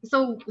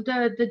so.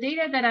 The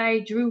data that I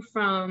drew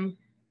from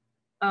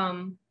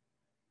kind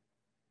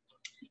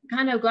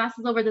of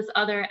glosses over this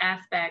other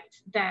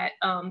aspect that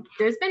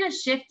there's been a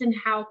shift in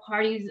how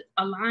parties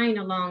align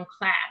along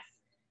class.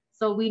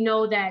 So we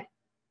know that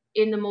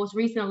in the most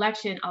recent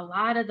election, a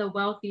lot of the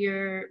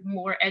wealthier,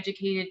 more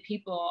educated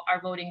people are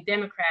voting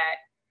Democrat.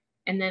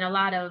 And then a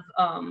lot of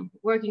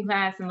working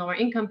class and lower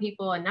income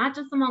people, and not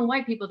just among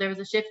white people, there was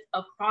a shift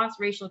across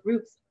racial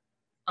groups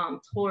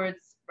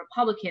towards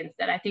Republicans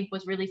that I think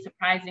was really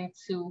surprising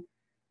to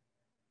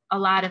a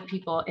lot of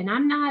people. And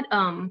I'm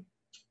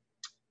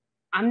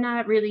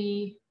not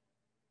really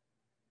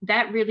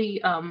that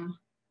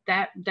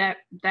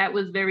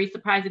was very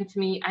surprising to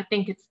me. I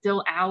think it's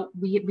still out.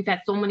 We've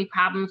had so many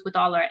problems with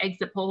all our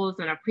exit polls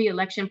and our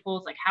pre-election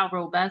polls, like how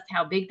robust,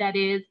 how big that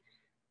is.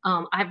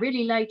 I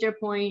really liked your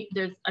point.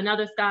 There's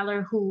another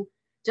scholar who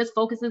just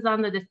focuses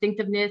on the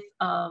distinctiveness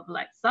of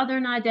like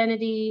Southern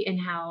identity and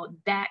how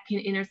that can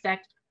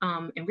intersect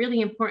in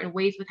really important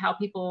ways with how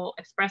people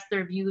express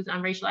their views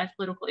on racialized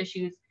political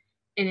issues,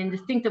 and in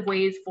distinctive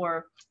ways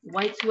for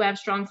whites who have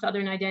strong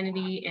Southern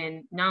identity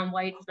and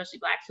non-whites, especially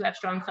Blacks who have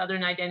strong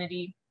Southern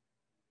identity.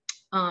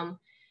 And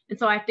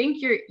so I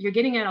think you're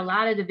getting at a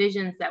lot of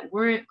divisions that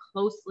weren't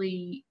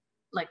closely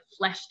like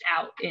fleshed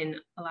out in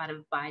a lot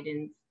of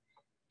Biden's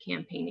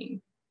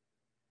campaigning.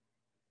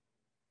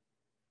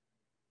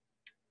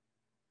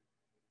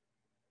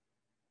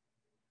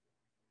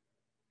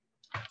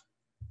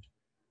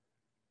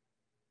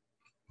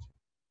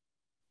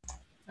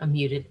 I'm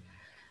muted.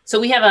 So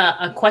we have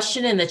a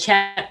question in the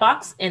chat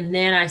box, and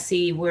then I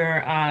see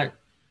where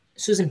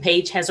Susan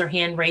Page has her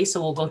hand raised.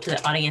 So we'll go to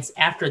the audience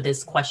after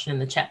this question in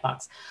the chat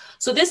box.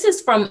 So this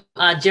is from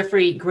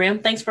Jeffrey Grimm.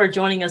 Thanks for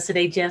joining us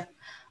today, Jeff.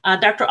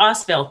 Dr.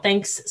 Ostfeld,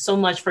 thanks so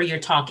much for your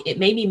talk. It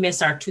made me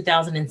miss our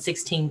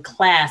 2016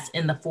 class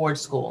in the Ford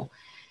School,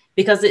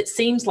 because it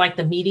seems like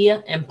the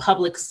media and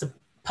public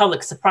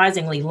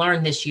surprisingly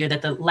learned this year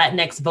that the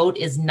Latinx vote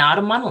is not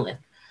a monolith.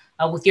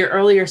 With your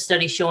earlier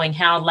study showing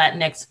how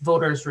Latinx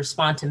voters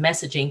respond to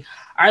messaging,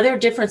 are there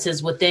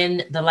differences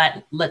within the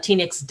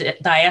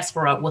Latinx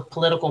diaspora with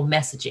political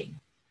messaging?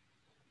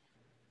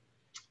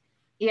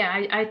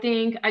 Yeah, I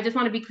think I just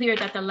want to be clear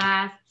that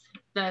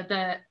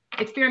the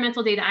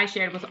experimental data I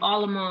shared was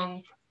all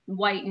among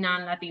white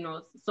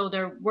non-Latinos. So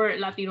there were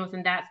Latinos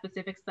in that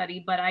specific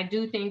study, but I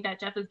do think that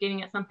Jeff is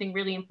getting at something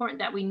really important,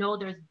 that we know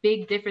there's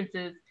big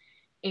differences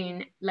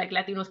in like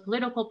Latinos'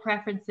 political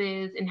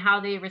preferences and how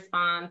they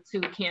respond to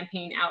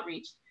campaign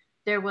outreach.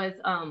 There was,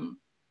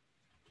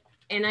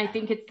 and I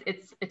think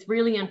it's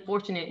really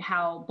unfortunate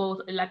how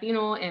both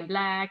Latino and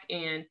Black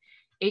and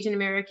Asian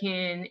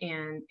American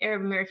and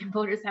Arab American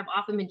voters have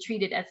often been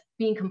treated as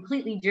being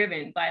completely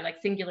driven by like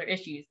singular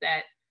issues,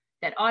 that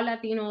all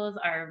Latinos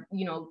are,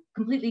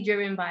 completely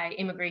driven by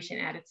immigration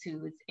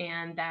attitudes,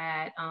 and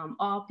that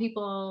all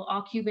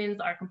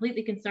Cubans are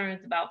completely concerned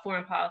about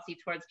foreign policy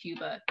towards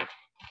Cuba.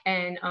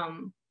 And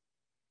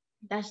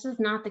that's just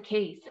not the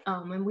case.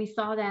 And we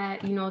saw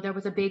that, there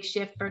was a big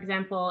shift, for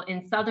example,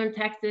 in Southern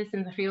Texas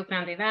in the Rio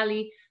Grande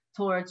Valley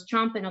towards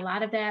Trump. And a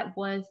lot of that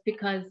was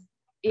because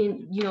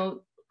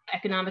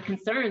economic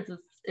concerns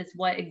is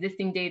what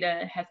existing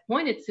data has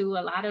pointed to.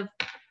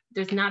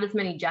 There's not as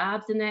many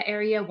jobs in that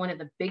area. One of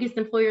the biggest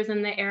employers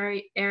in the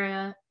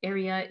area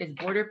is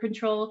Border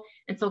Patrol.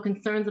 And so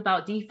concerns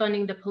about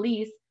defunding the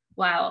police,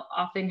 while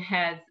often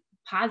has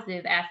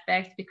positive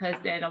aspects because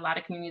then a lot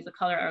of communities of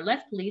color are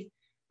less policed,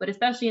 but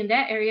especially in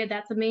that area,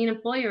 that's a main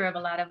employer of a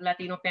lot of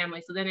Latino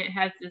families. So then it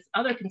has this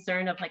other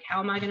concern of like, how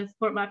am I going to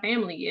support my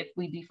family if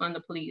we defund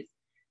the police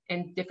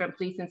and different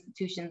police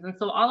institutions? And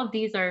so all of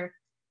these are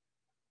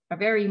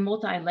very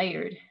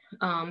multi-layered.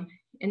 And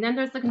then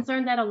there's the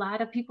concern that a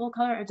lot of people of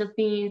color are just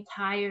very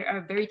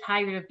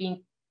tired of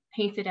being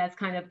painted as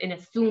kind of an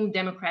assumed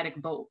Democratic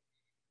vote.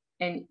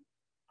 And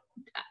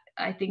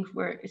I think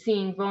we're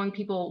seeing growing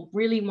people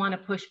really want to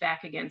push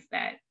back against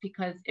that,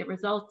 because it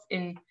results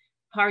in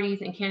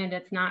parties and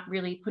candidates not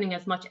really putting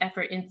as much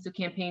effort into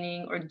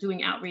campaigning or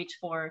doing outreach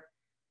for,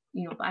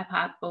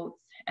 BIPOC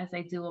votes as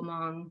they do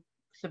among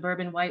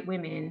suburban white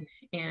women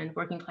and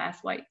working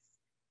class whites.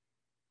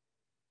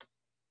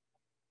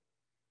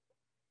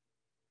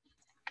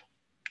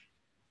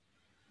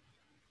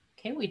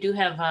 Okay, we do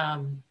have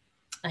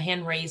a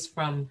hand raised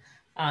from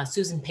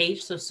Susan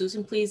Page. So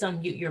Susan, please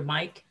unmute your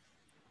mic.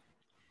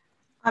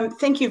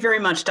 Thank you very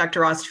much, Dr.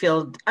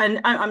 Ostfeld.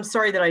 And I'm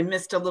sorry that I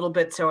missed a little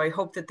bit, so I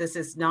hope that this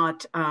is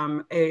not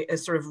a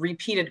sort of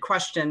repeated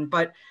question.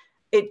 But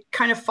it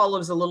kind of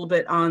follows a little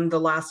bit on the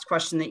last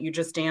question that you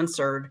just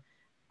answered.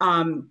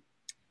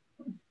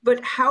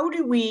 But how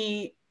do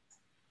we,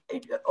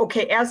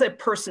 okay, as a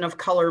person of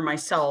color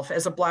myself,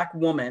 as a Black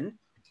woman,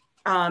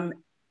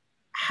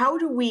 how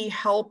do we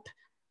help,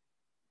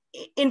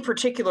 in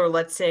particular,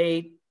 let's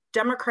say,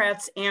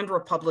 Democrats and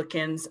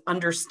Republicans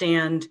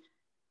understand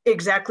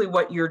exactly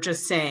what you're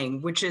just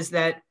saying, which is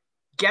that,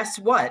 guess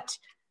what?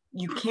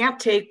 You can't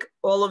take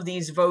all of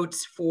these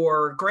votes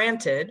for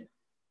granted,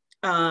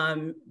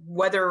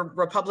 whether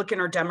Republican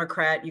or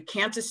Democrat. You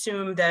can't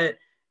assume that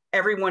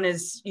everyone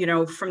is, you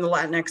know, from the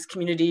Latinx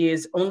community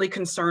is only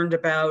concerned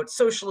about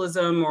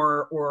socialism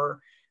or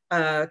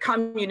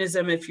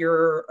communism if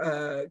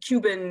you're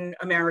Cuban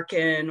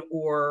American,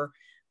 or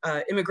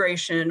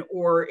immigration,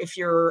 or if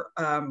you're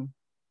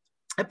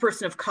a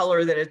person of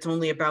color, that it's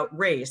only about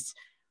race.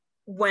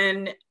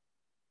 When,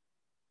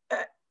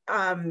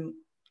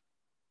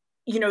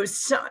 you know,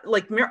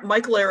 like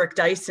Michael Eric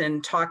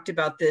Dyson talked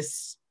about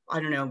this,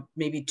 I don't know,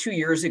 maybe 2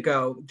 years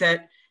ago,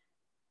 that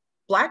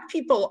Black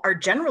people are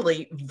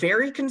generally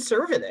very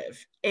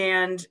conservative,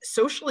 and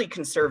socially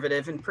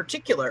conservative in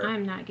particular.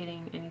 I'm not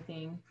getting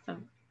anything, so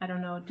I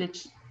don't know. Did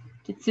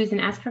Susan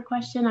ask her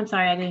question? I'm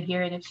sorry, I didn't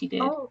hear it if she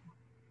did. Oh,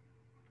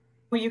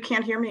 well, you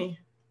can't hear me.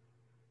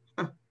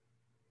 Huh.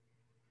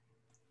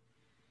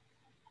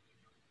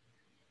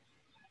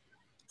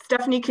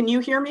 Stephanie, can you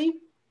hear me?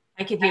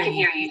 I can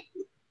hear you.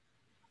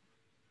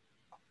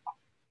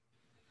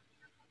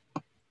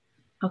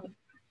 Okay.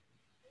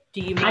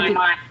 Do you mind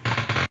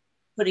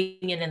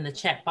putting it in the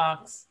chat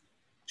box?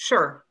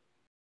 Sure.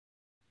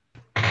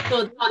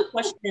 So there's a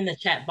question in the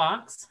chat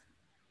box,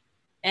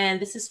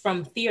 and this is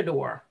from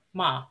Theodore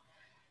Ma.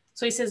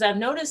 So he says, I've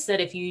noticed that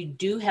if you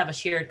do have a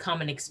shared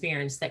common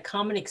experience, that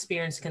common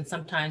experience can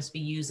sometimes be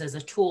used as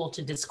a tool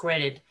to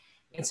discredit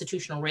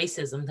institutional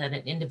racism that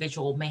an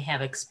individual may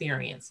have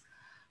experienced.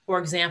 For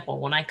example,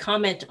 when I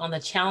comment on the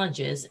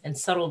challenges and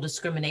subtle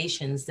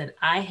discriminations that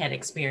I had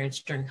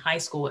experienced during high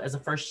school as a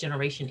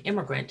first-generation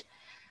immigrant,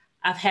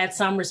 I've had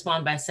some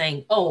respond by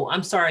saying, oh,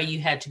 I'm sorry you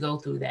had to go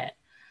through that.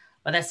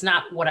 But that's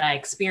not what I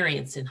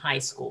experienced in high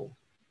school.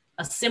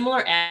 A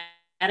similar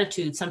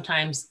attitude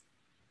sometimes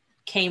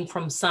came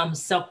from some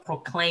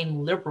self-proclaimed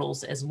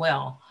liberals as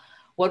well.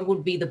 What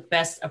would be the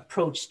best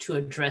approach to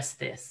address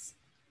this?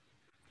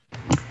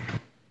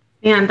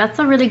 Man, that's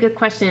a really good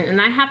question.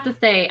 And I have to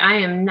say, I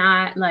am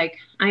not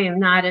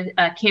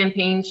a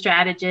campaign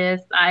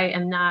strategist. I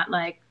am not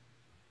like,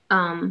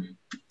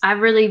 I've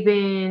really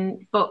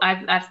been,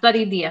 I've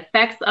studied the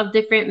effects of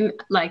different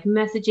like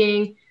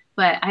messaging,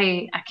 but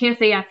I can't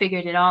say I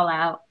figured it all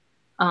out.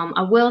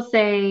 I will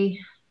say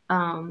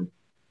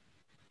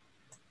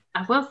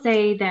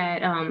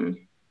that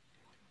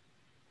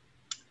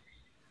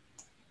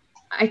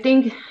I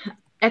think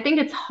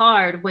it's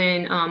hard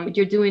when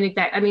you're doing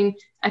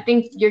I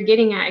think you're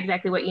getting at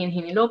exactly what Ian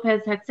Haney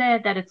Lopez had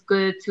said, that it's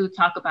good to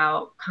talk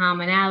about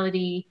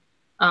commonality,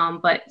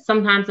 but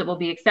sometimes it will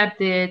be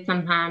accepted,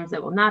 sometimes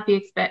it will not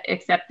be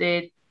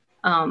accepted.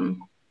 And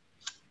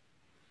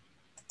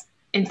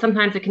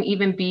sometimes it can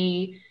even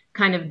be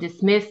kind of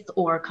dismissed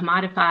or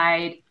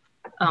commodified,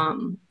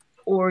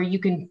 or you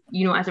can,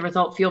 you know, as a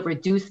result, feel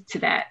reduced to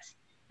that.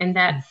 And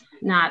that's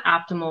not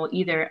optimal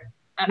either.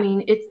 I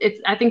mean,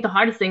 I think the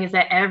hardest thing is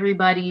that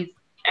everybody's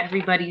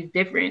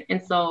different.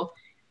 And so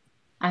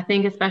I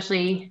think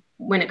especially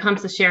when it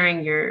comes to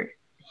sharing your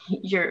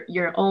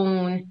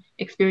own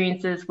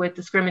experiences with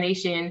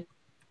discrimination,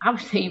 I would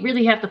say you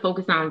really have to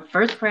focus on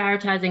first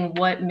prioritizing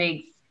what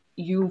makes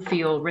you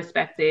feel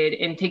respected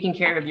and taking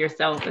care of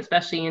yourself,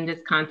 especially in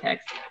this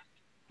context.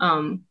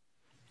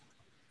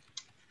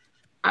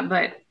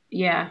 But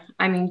yeah,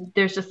 I mean,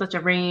 there's just such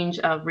a range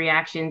of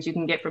reactions you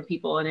can get from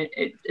people, and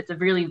it's a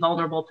really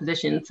vulnerable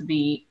position to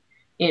be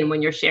in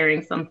when you're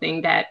sharing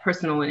something that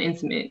personal and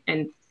intimate,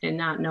 and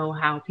not know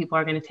how people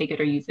are going to take it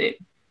or use it.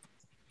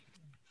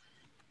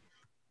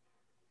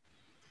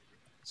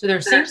 So there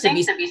seems to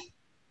be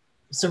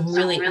some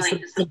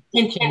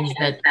tensions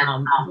that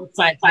both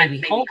sides may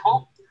be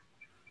holding.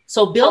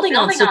 So building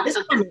on, so this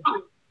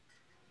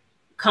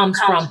comes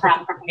from,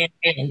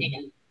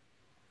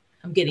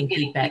 I'm getting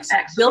feedback. So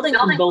building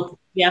on both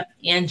Jeff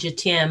and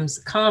Jatim's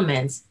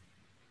comments,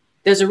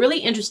 there's a really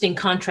interesting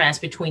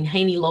contrast between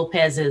Haney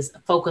Lopez's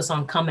focus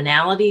on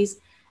commonalities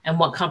and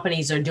what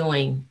companies are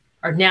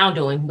now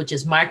doing, which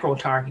is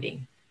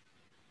micro-targeting.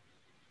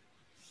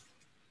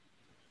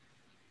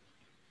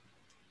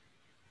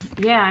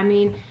 Yeah, I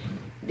mean,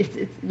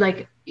 it's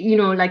like, you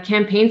know, like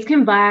campaigns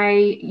can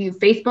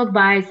Facebook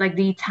buys like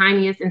the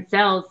tiniest and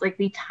sells like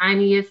the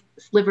tiniest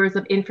slivers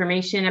of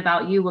information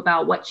about you,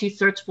 about what you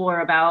search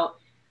for, about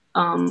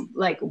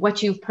like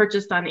what you've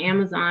purchased on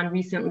Amazon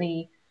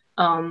recently.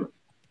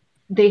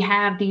 They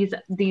have these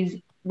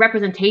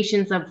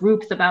representations of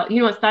groups about,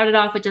 you know, it started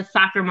off with just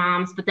soccer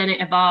moms, but then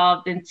it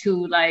evolved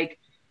into like,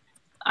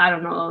 I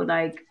don't know,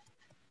 like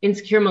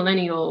insecure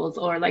millennials,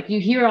 or like you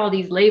hear all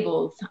these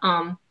labels.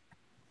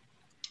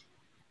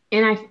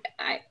 And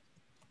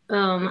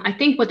I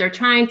think what they're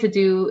trying to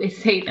do is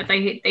say that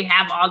they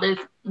have all this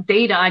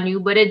data on you,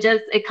 but it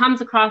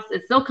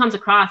still comes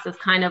across as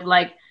kind of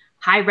like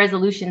high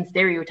resolution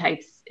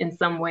stereotypes in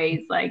some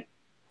ways. Like,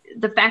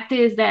 the fact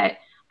is that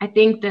I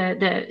think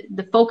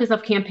the focus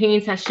of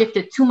campaigns has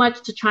shifted too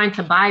much to trying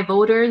to buy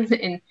voters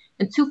and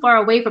too far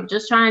away from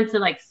just trying to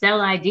like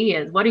sell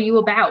ideas. What are you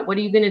about? What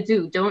are you going to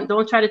do?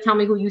 Don't try to tell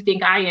me who you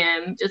think I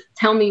am. Just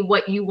tell me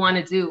what you want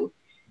to do.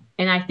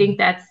 And I think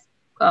that's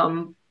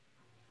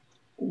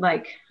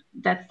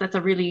that's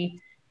a really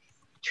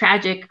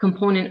tragic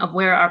component of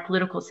where our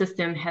political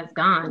system has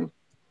gone.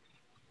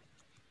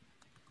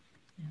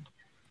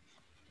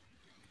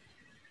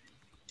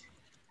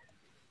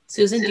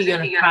 Susan, do you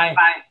want to try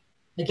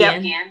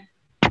again? Yep.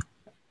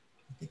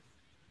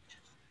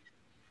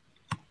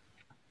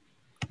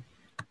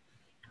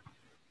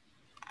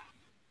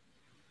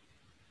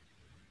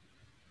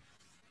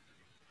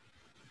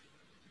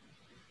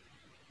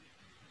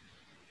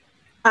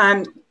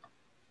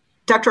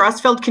 Dr.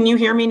 Ostfeld, can you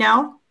hear me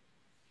now?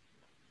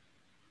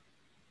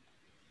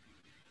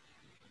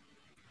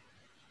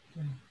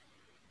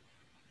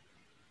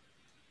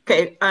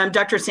 Okay,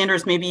 Dr.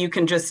 Sanders, maybe you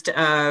can just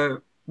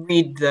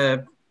read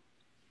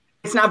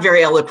it's not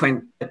very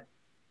eloquent.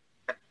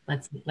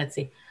 Let's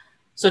see.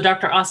 So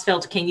Dr.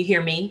 Ostfeld, can you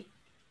hear me?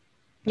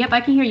 Yep, I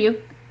can hear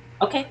you.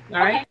 Okay, all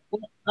right.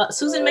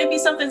 Susan, maybe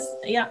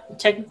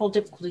technical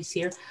difficulties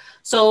here.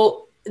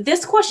 So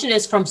this question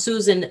is from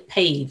Susan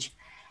Page.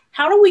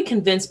 How do we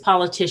convince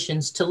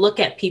politicians to look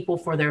at people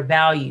for their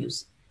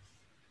values?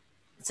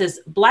 It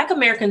says, Black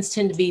Americans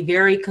tend to be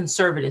very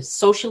conservative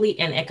socially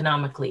and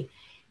economically.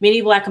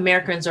 Many Black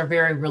Americans are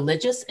very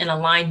religious and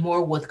align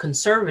more with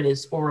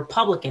conservatives or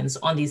Republicans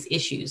on these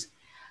issues.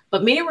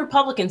 But many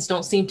Republicans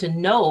don't seem to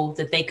know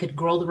that they could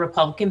grow the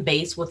Republican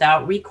base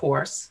without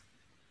recourse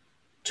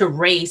to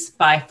race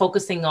by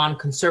focusing on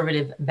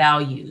conservative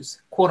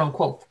values, quote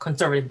unquote,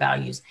 conservative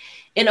values.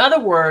 In other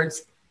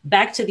words,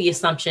 back to the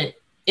assumption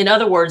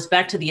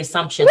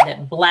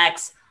that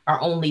Blacks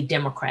are only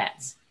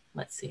Democrats.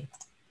 Let's see.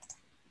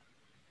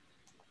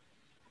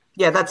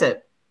 Yeah, that's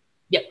it.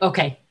 Yep.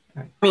 Okay.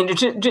 Right. I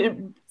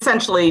mean,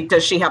 essentially,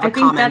 does she have a comment?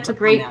 I think that's a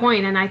great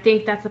point. And I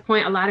think that's a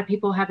point a lot of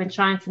people have been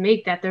trying to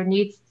make, that there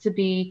needs to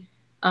be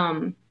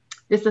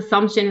this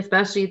assumption,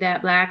 especially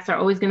that Blacks are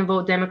always going to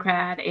vote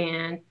Democrat,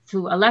 and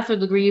to a lesser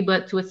degree,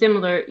 but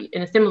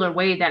in a similar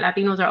way, that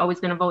Latinos are always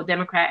going to vote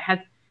Democrat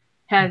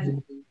has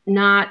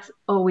not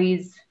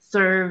always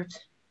served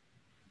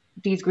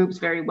these groups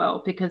very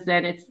well, because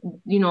then it's,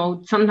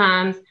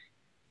 sometimes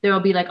there will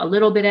be like a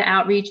little bit of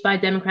outreach by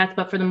Democrats,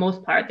 but for the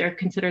most part, they're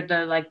considered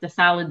the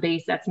solid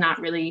base that's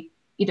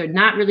either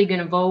not really going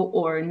to vote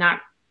or not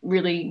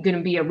really going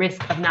to be a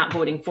risk of not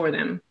voting for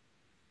them.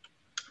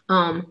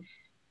 And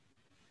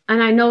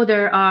I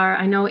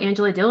know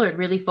Angela Dillard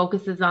really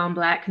focuses on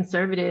Black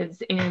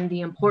conservatives and the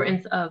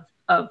importance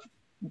of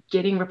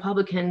getting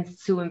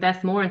Republicans to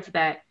invest more into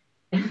that.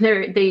 And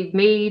they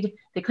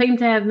claim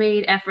to have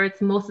made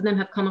efforts. Most of them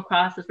have come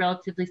across as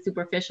relatively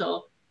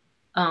superficial.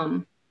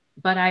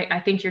 But I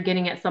think you're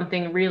getting at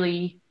something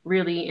really,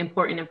 really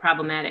important and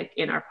problematic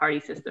in our party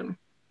system.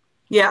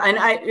 Yeah, and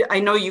I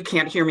know you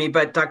can't hear me,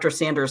 but Dr.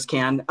 Sanders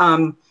can.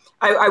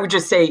 I would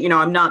just say,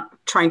 I'm not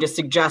trying to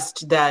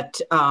suggest that,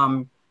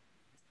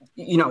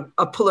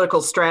 a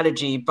political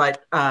strategy,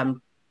 but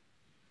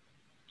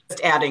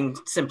just adding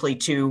simply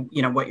to,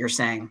 what you're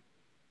saying.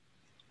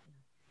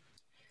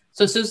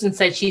 So Susan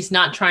said she's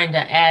not trying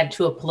to add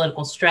to a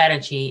political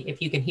strategy.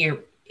 If you can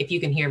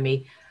hear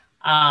me.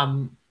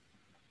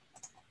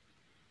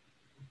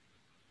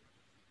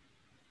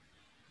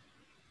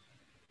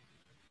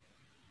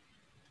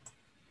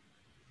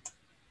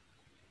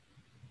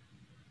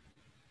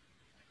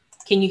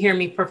 Can you hear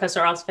me, Professor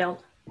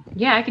Ostfeld?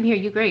 Yeah, I can hear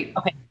you great.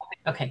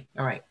 Okay,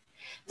 all right.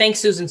 Thanks,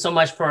 Susan, so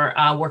much for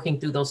working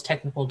through those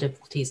technical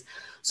difficulties.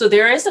 So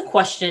there is a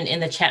question in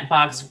the chat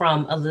box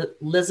from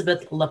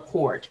Elizabeth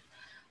Laporte.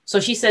 So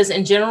she says,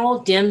 in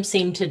general, Dems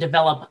seem to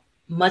develop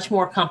much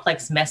more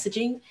complex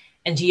messaging,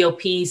 and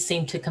GOPs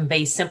seem to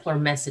convey simpler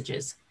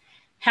messages.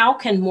 How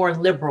can more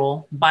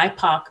liberal,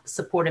 BIPOC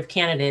supportive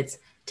candidates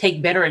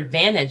take better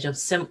advantage of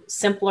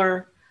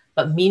simpler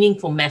but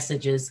meaningful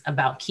messages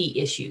about key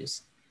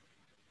issues?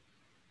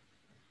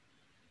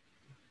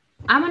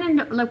 I want to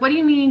know, what do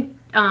you mean?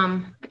 I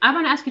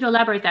want to ask you to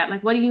elaborate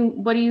that. What do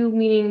you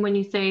mean when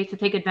you say to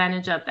take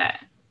advantage of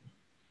that?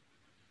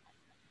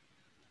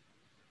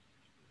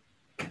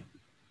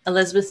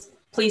 Elizabeth,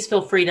 please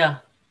feel free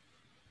to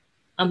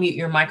unmute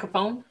your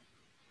microphone.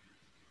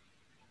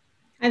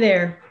 Hi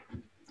there.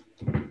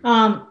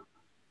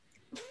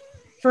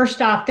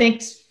 First off,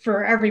 thanks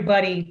for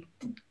everybody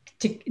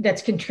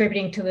that's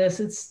contributing to this.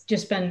 It's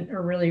just been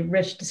a really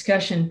rich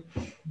discussion.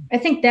 I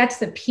think that's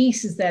the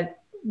piece, is that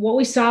what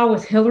we saw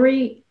with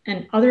Hillary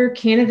and other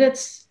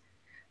candidates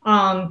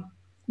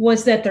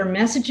was that their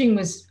messaging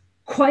was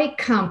quite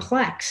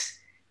complex.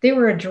 They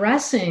were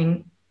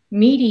addressing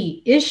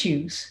meaty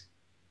issues.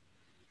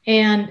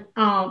 And,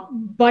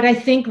 but I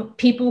think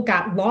people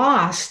got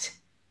lost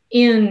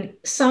in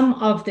some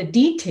of the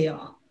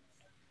detail.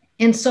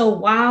 And so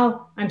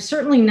while I'm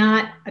certainly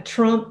not a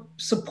Trump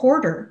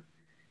supporter.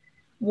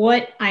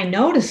 What I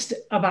noticed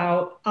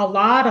about a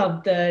lot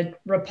of the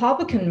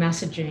Republican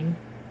messaging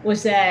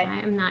was that I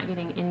am not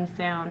getting any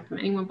sound from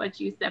anyone but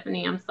you,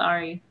 Stephanie. I'm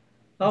sorry.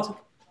 Oh,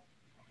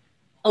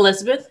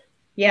 Elizabeth?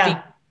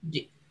 Yeah.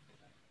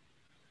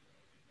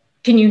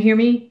 Can you hear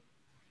me?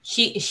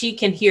 She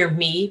can hear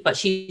me, but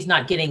she's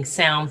not getting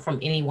sound from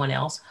anyone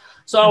else.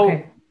 So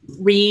I'll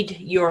read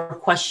your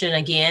question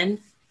again.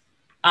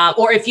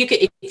 Or if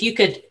you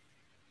could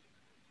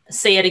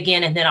say it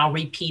again and then I'll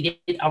repeat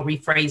it. I'll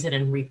rephrase it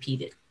and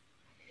repeat it.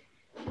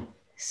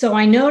 So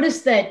I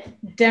noticed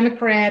that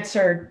Democrats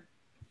are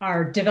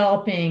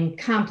developing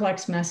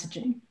complex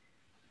messaging,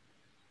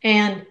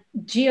 and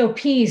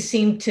GOP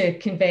seem to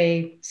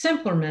convey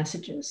simpler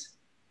messages.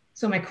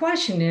 So my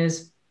question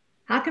is,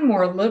 how can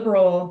more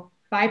liberal,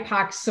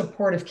 BIPOC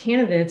supportive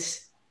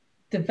candidates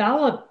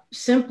develop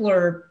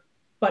simpler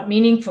but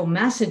meaningful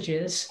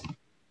messages?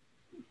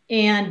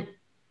 And,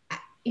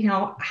 you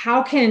know,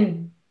 how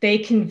can they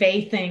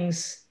convey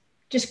things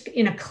just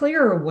in a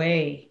clearer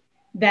way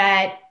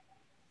that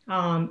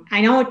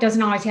I know it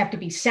doesn't always have to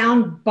be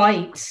sound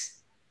bites,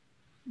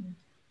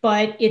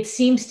 but it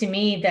seems to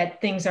me that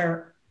things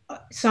are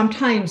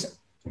sometimes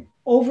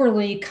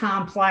overly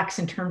complex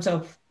in terms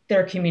of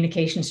their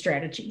communication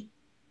strategy.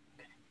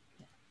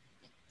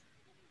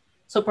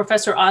 So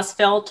Professor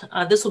Ostfeld,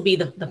 this will be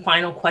the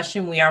final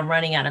question. We are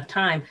running out of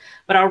time,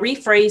 but I'll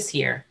rephrase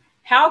here.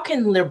 How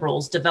can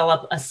liberals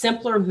develop a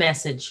simpler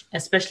message,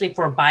 especially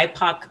for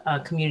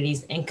BIPOC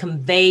communities, and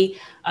convey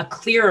a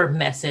clearer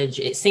message?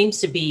 It seems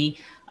to be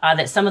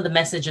that some of the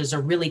messages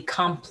are really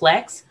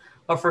complex,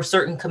 but for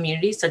certain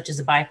communities, such as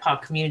the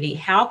BIPOC community,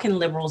 how can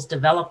liberals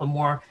develop a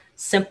more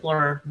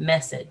simpler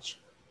message?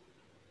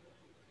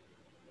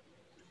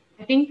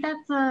 I think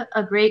that's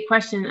a great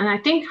question. And I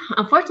think,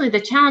 unfortunately,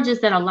 the challenge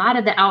is that a lot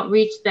of the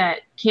outreach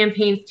that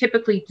campaigns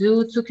typically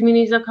do to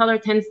communities of color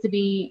tends to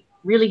be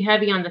really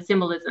heavy on the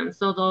symbolism.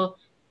 So they'll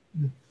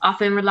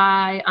often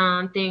rely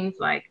on things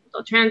like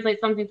they'll translate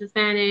something to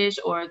Spanish,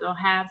 or they'll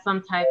have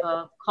some type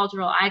of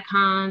cultural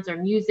icons or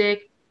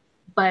music.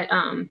 But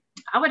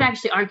I would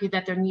actually argue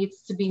that there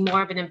needs to be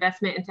more of an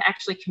investment into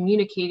actually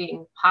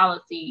communicating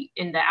policy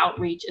in the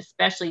outreach,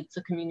 especially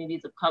to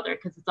communities of color,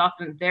 because it's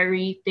often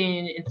very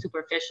thin and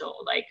superficial.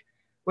 Like,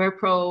 we're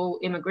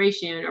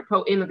pro-immigration or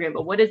pro-immigrant,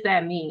 but what does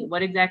that mean?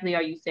 What exactly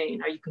are you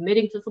saying? Are you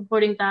committing to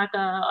supporting DACA?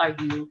 Are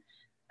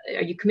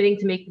you committing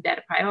to making that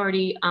a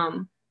priority?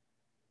 And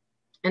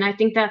I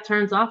think that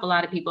turns off a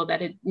lot of people,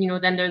 that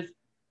then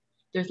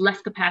there's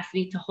less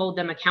capacity to hold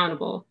them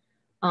accountable.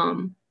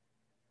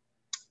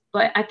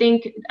 But I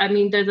think,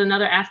 there's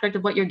another aspect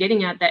of what you're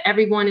getting at, that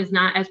everyone is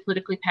not as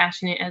politically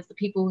passionate as the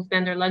people who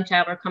spend their lunch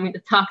hour coming to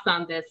talks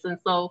on this. And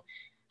so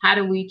how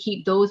do we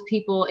keep those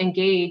people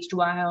engaged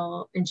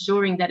while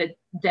ensuring that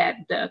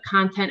the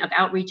content of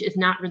outreach is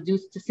not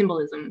reduced to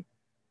symbolism?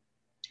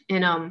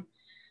 And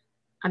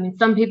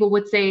some people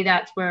would say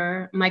that's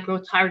where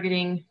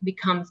micro-targeting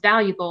becomes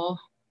valuable,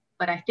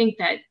 but I think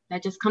that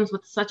just comes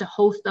with such a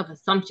host of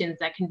assumptions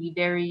that can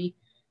be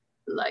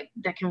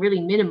that can really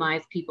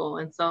minimize people.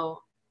 And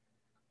so,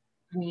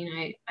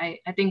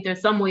 I think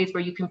there's some ways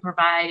where you can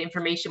provide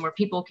information where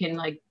people can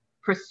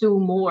pursue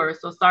more.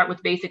 So start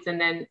with basics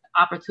and then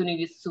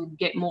opportunities to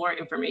get more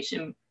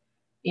information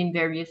in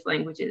various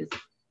languages.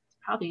 It's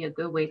probably a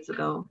good way to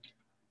go.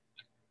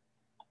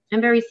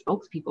 And various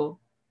spokespeople.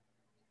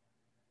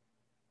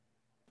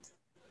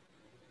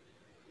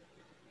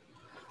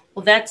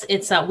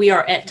 Well, we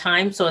are at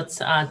time, so it's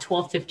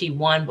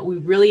 12:51, but we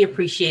really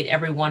appreciate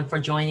everyone for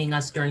joining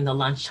us during the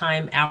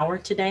lunchtime hour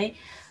today.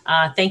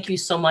 Thank you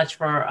so much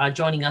for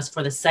joining us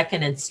for the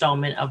second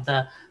installment of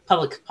the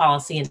Public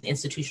Policy and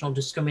Institutional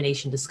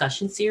Discrimination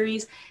Discussion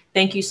Series.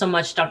 Thank you so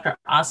much, Dr.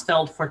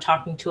 Ostfeld, for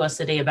talking to us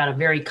today about a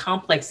very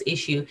complex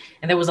issue.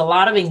 And there was a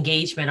lot of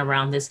engagement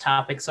around this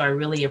topic, so I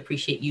really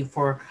appreciate you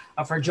for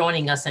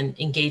joining us and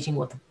engaging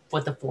with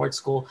the Ford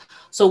School.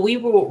 So we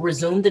will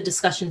resume the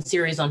discussion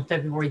series on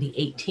February the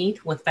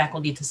 18th with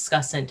faculty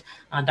discussant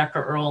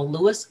Dr. Earl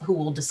Lewis, who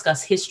will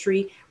discuss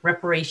history,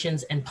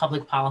 reparations, and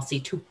public policy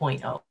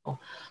 2.0.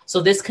 So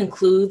this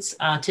concludes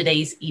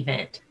today's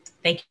event.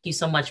 Thank you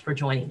so much for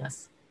joining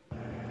us.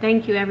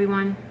 Thank you,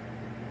 everyone.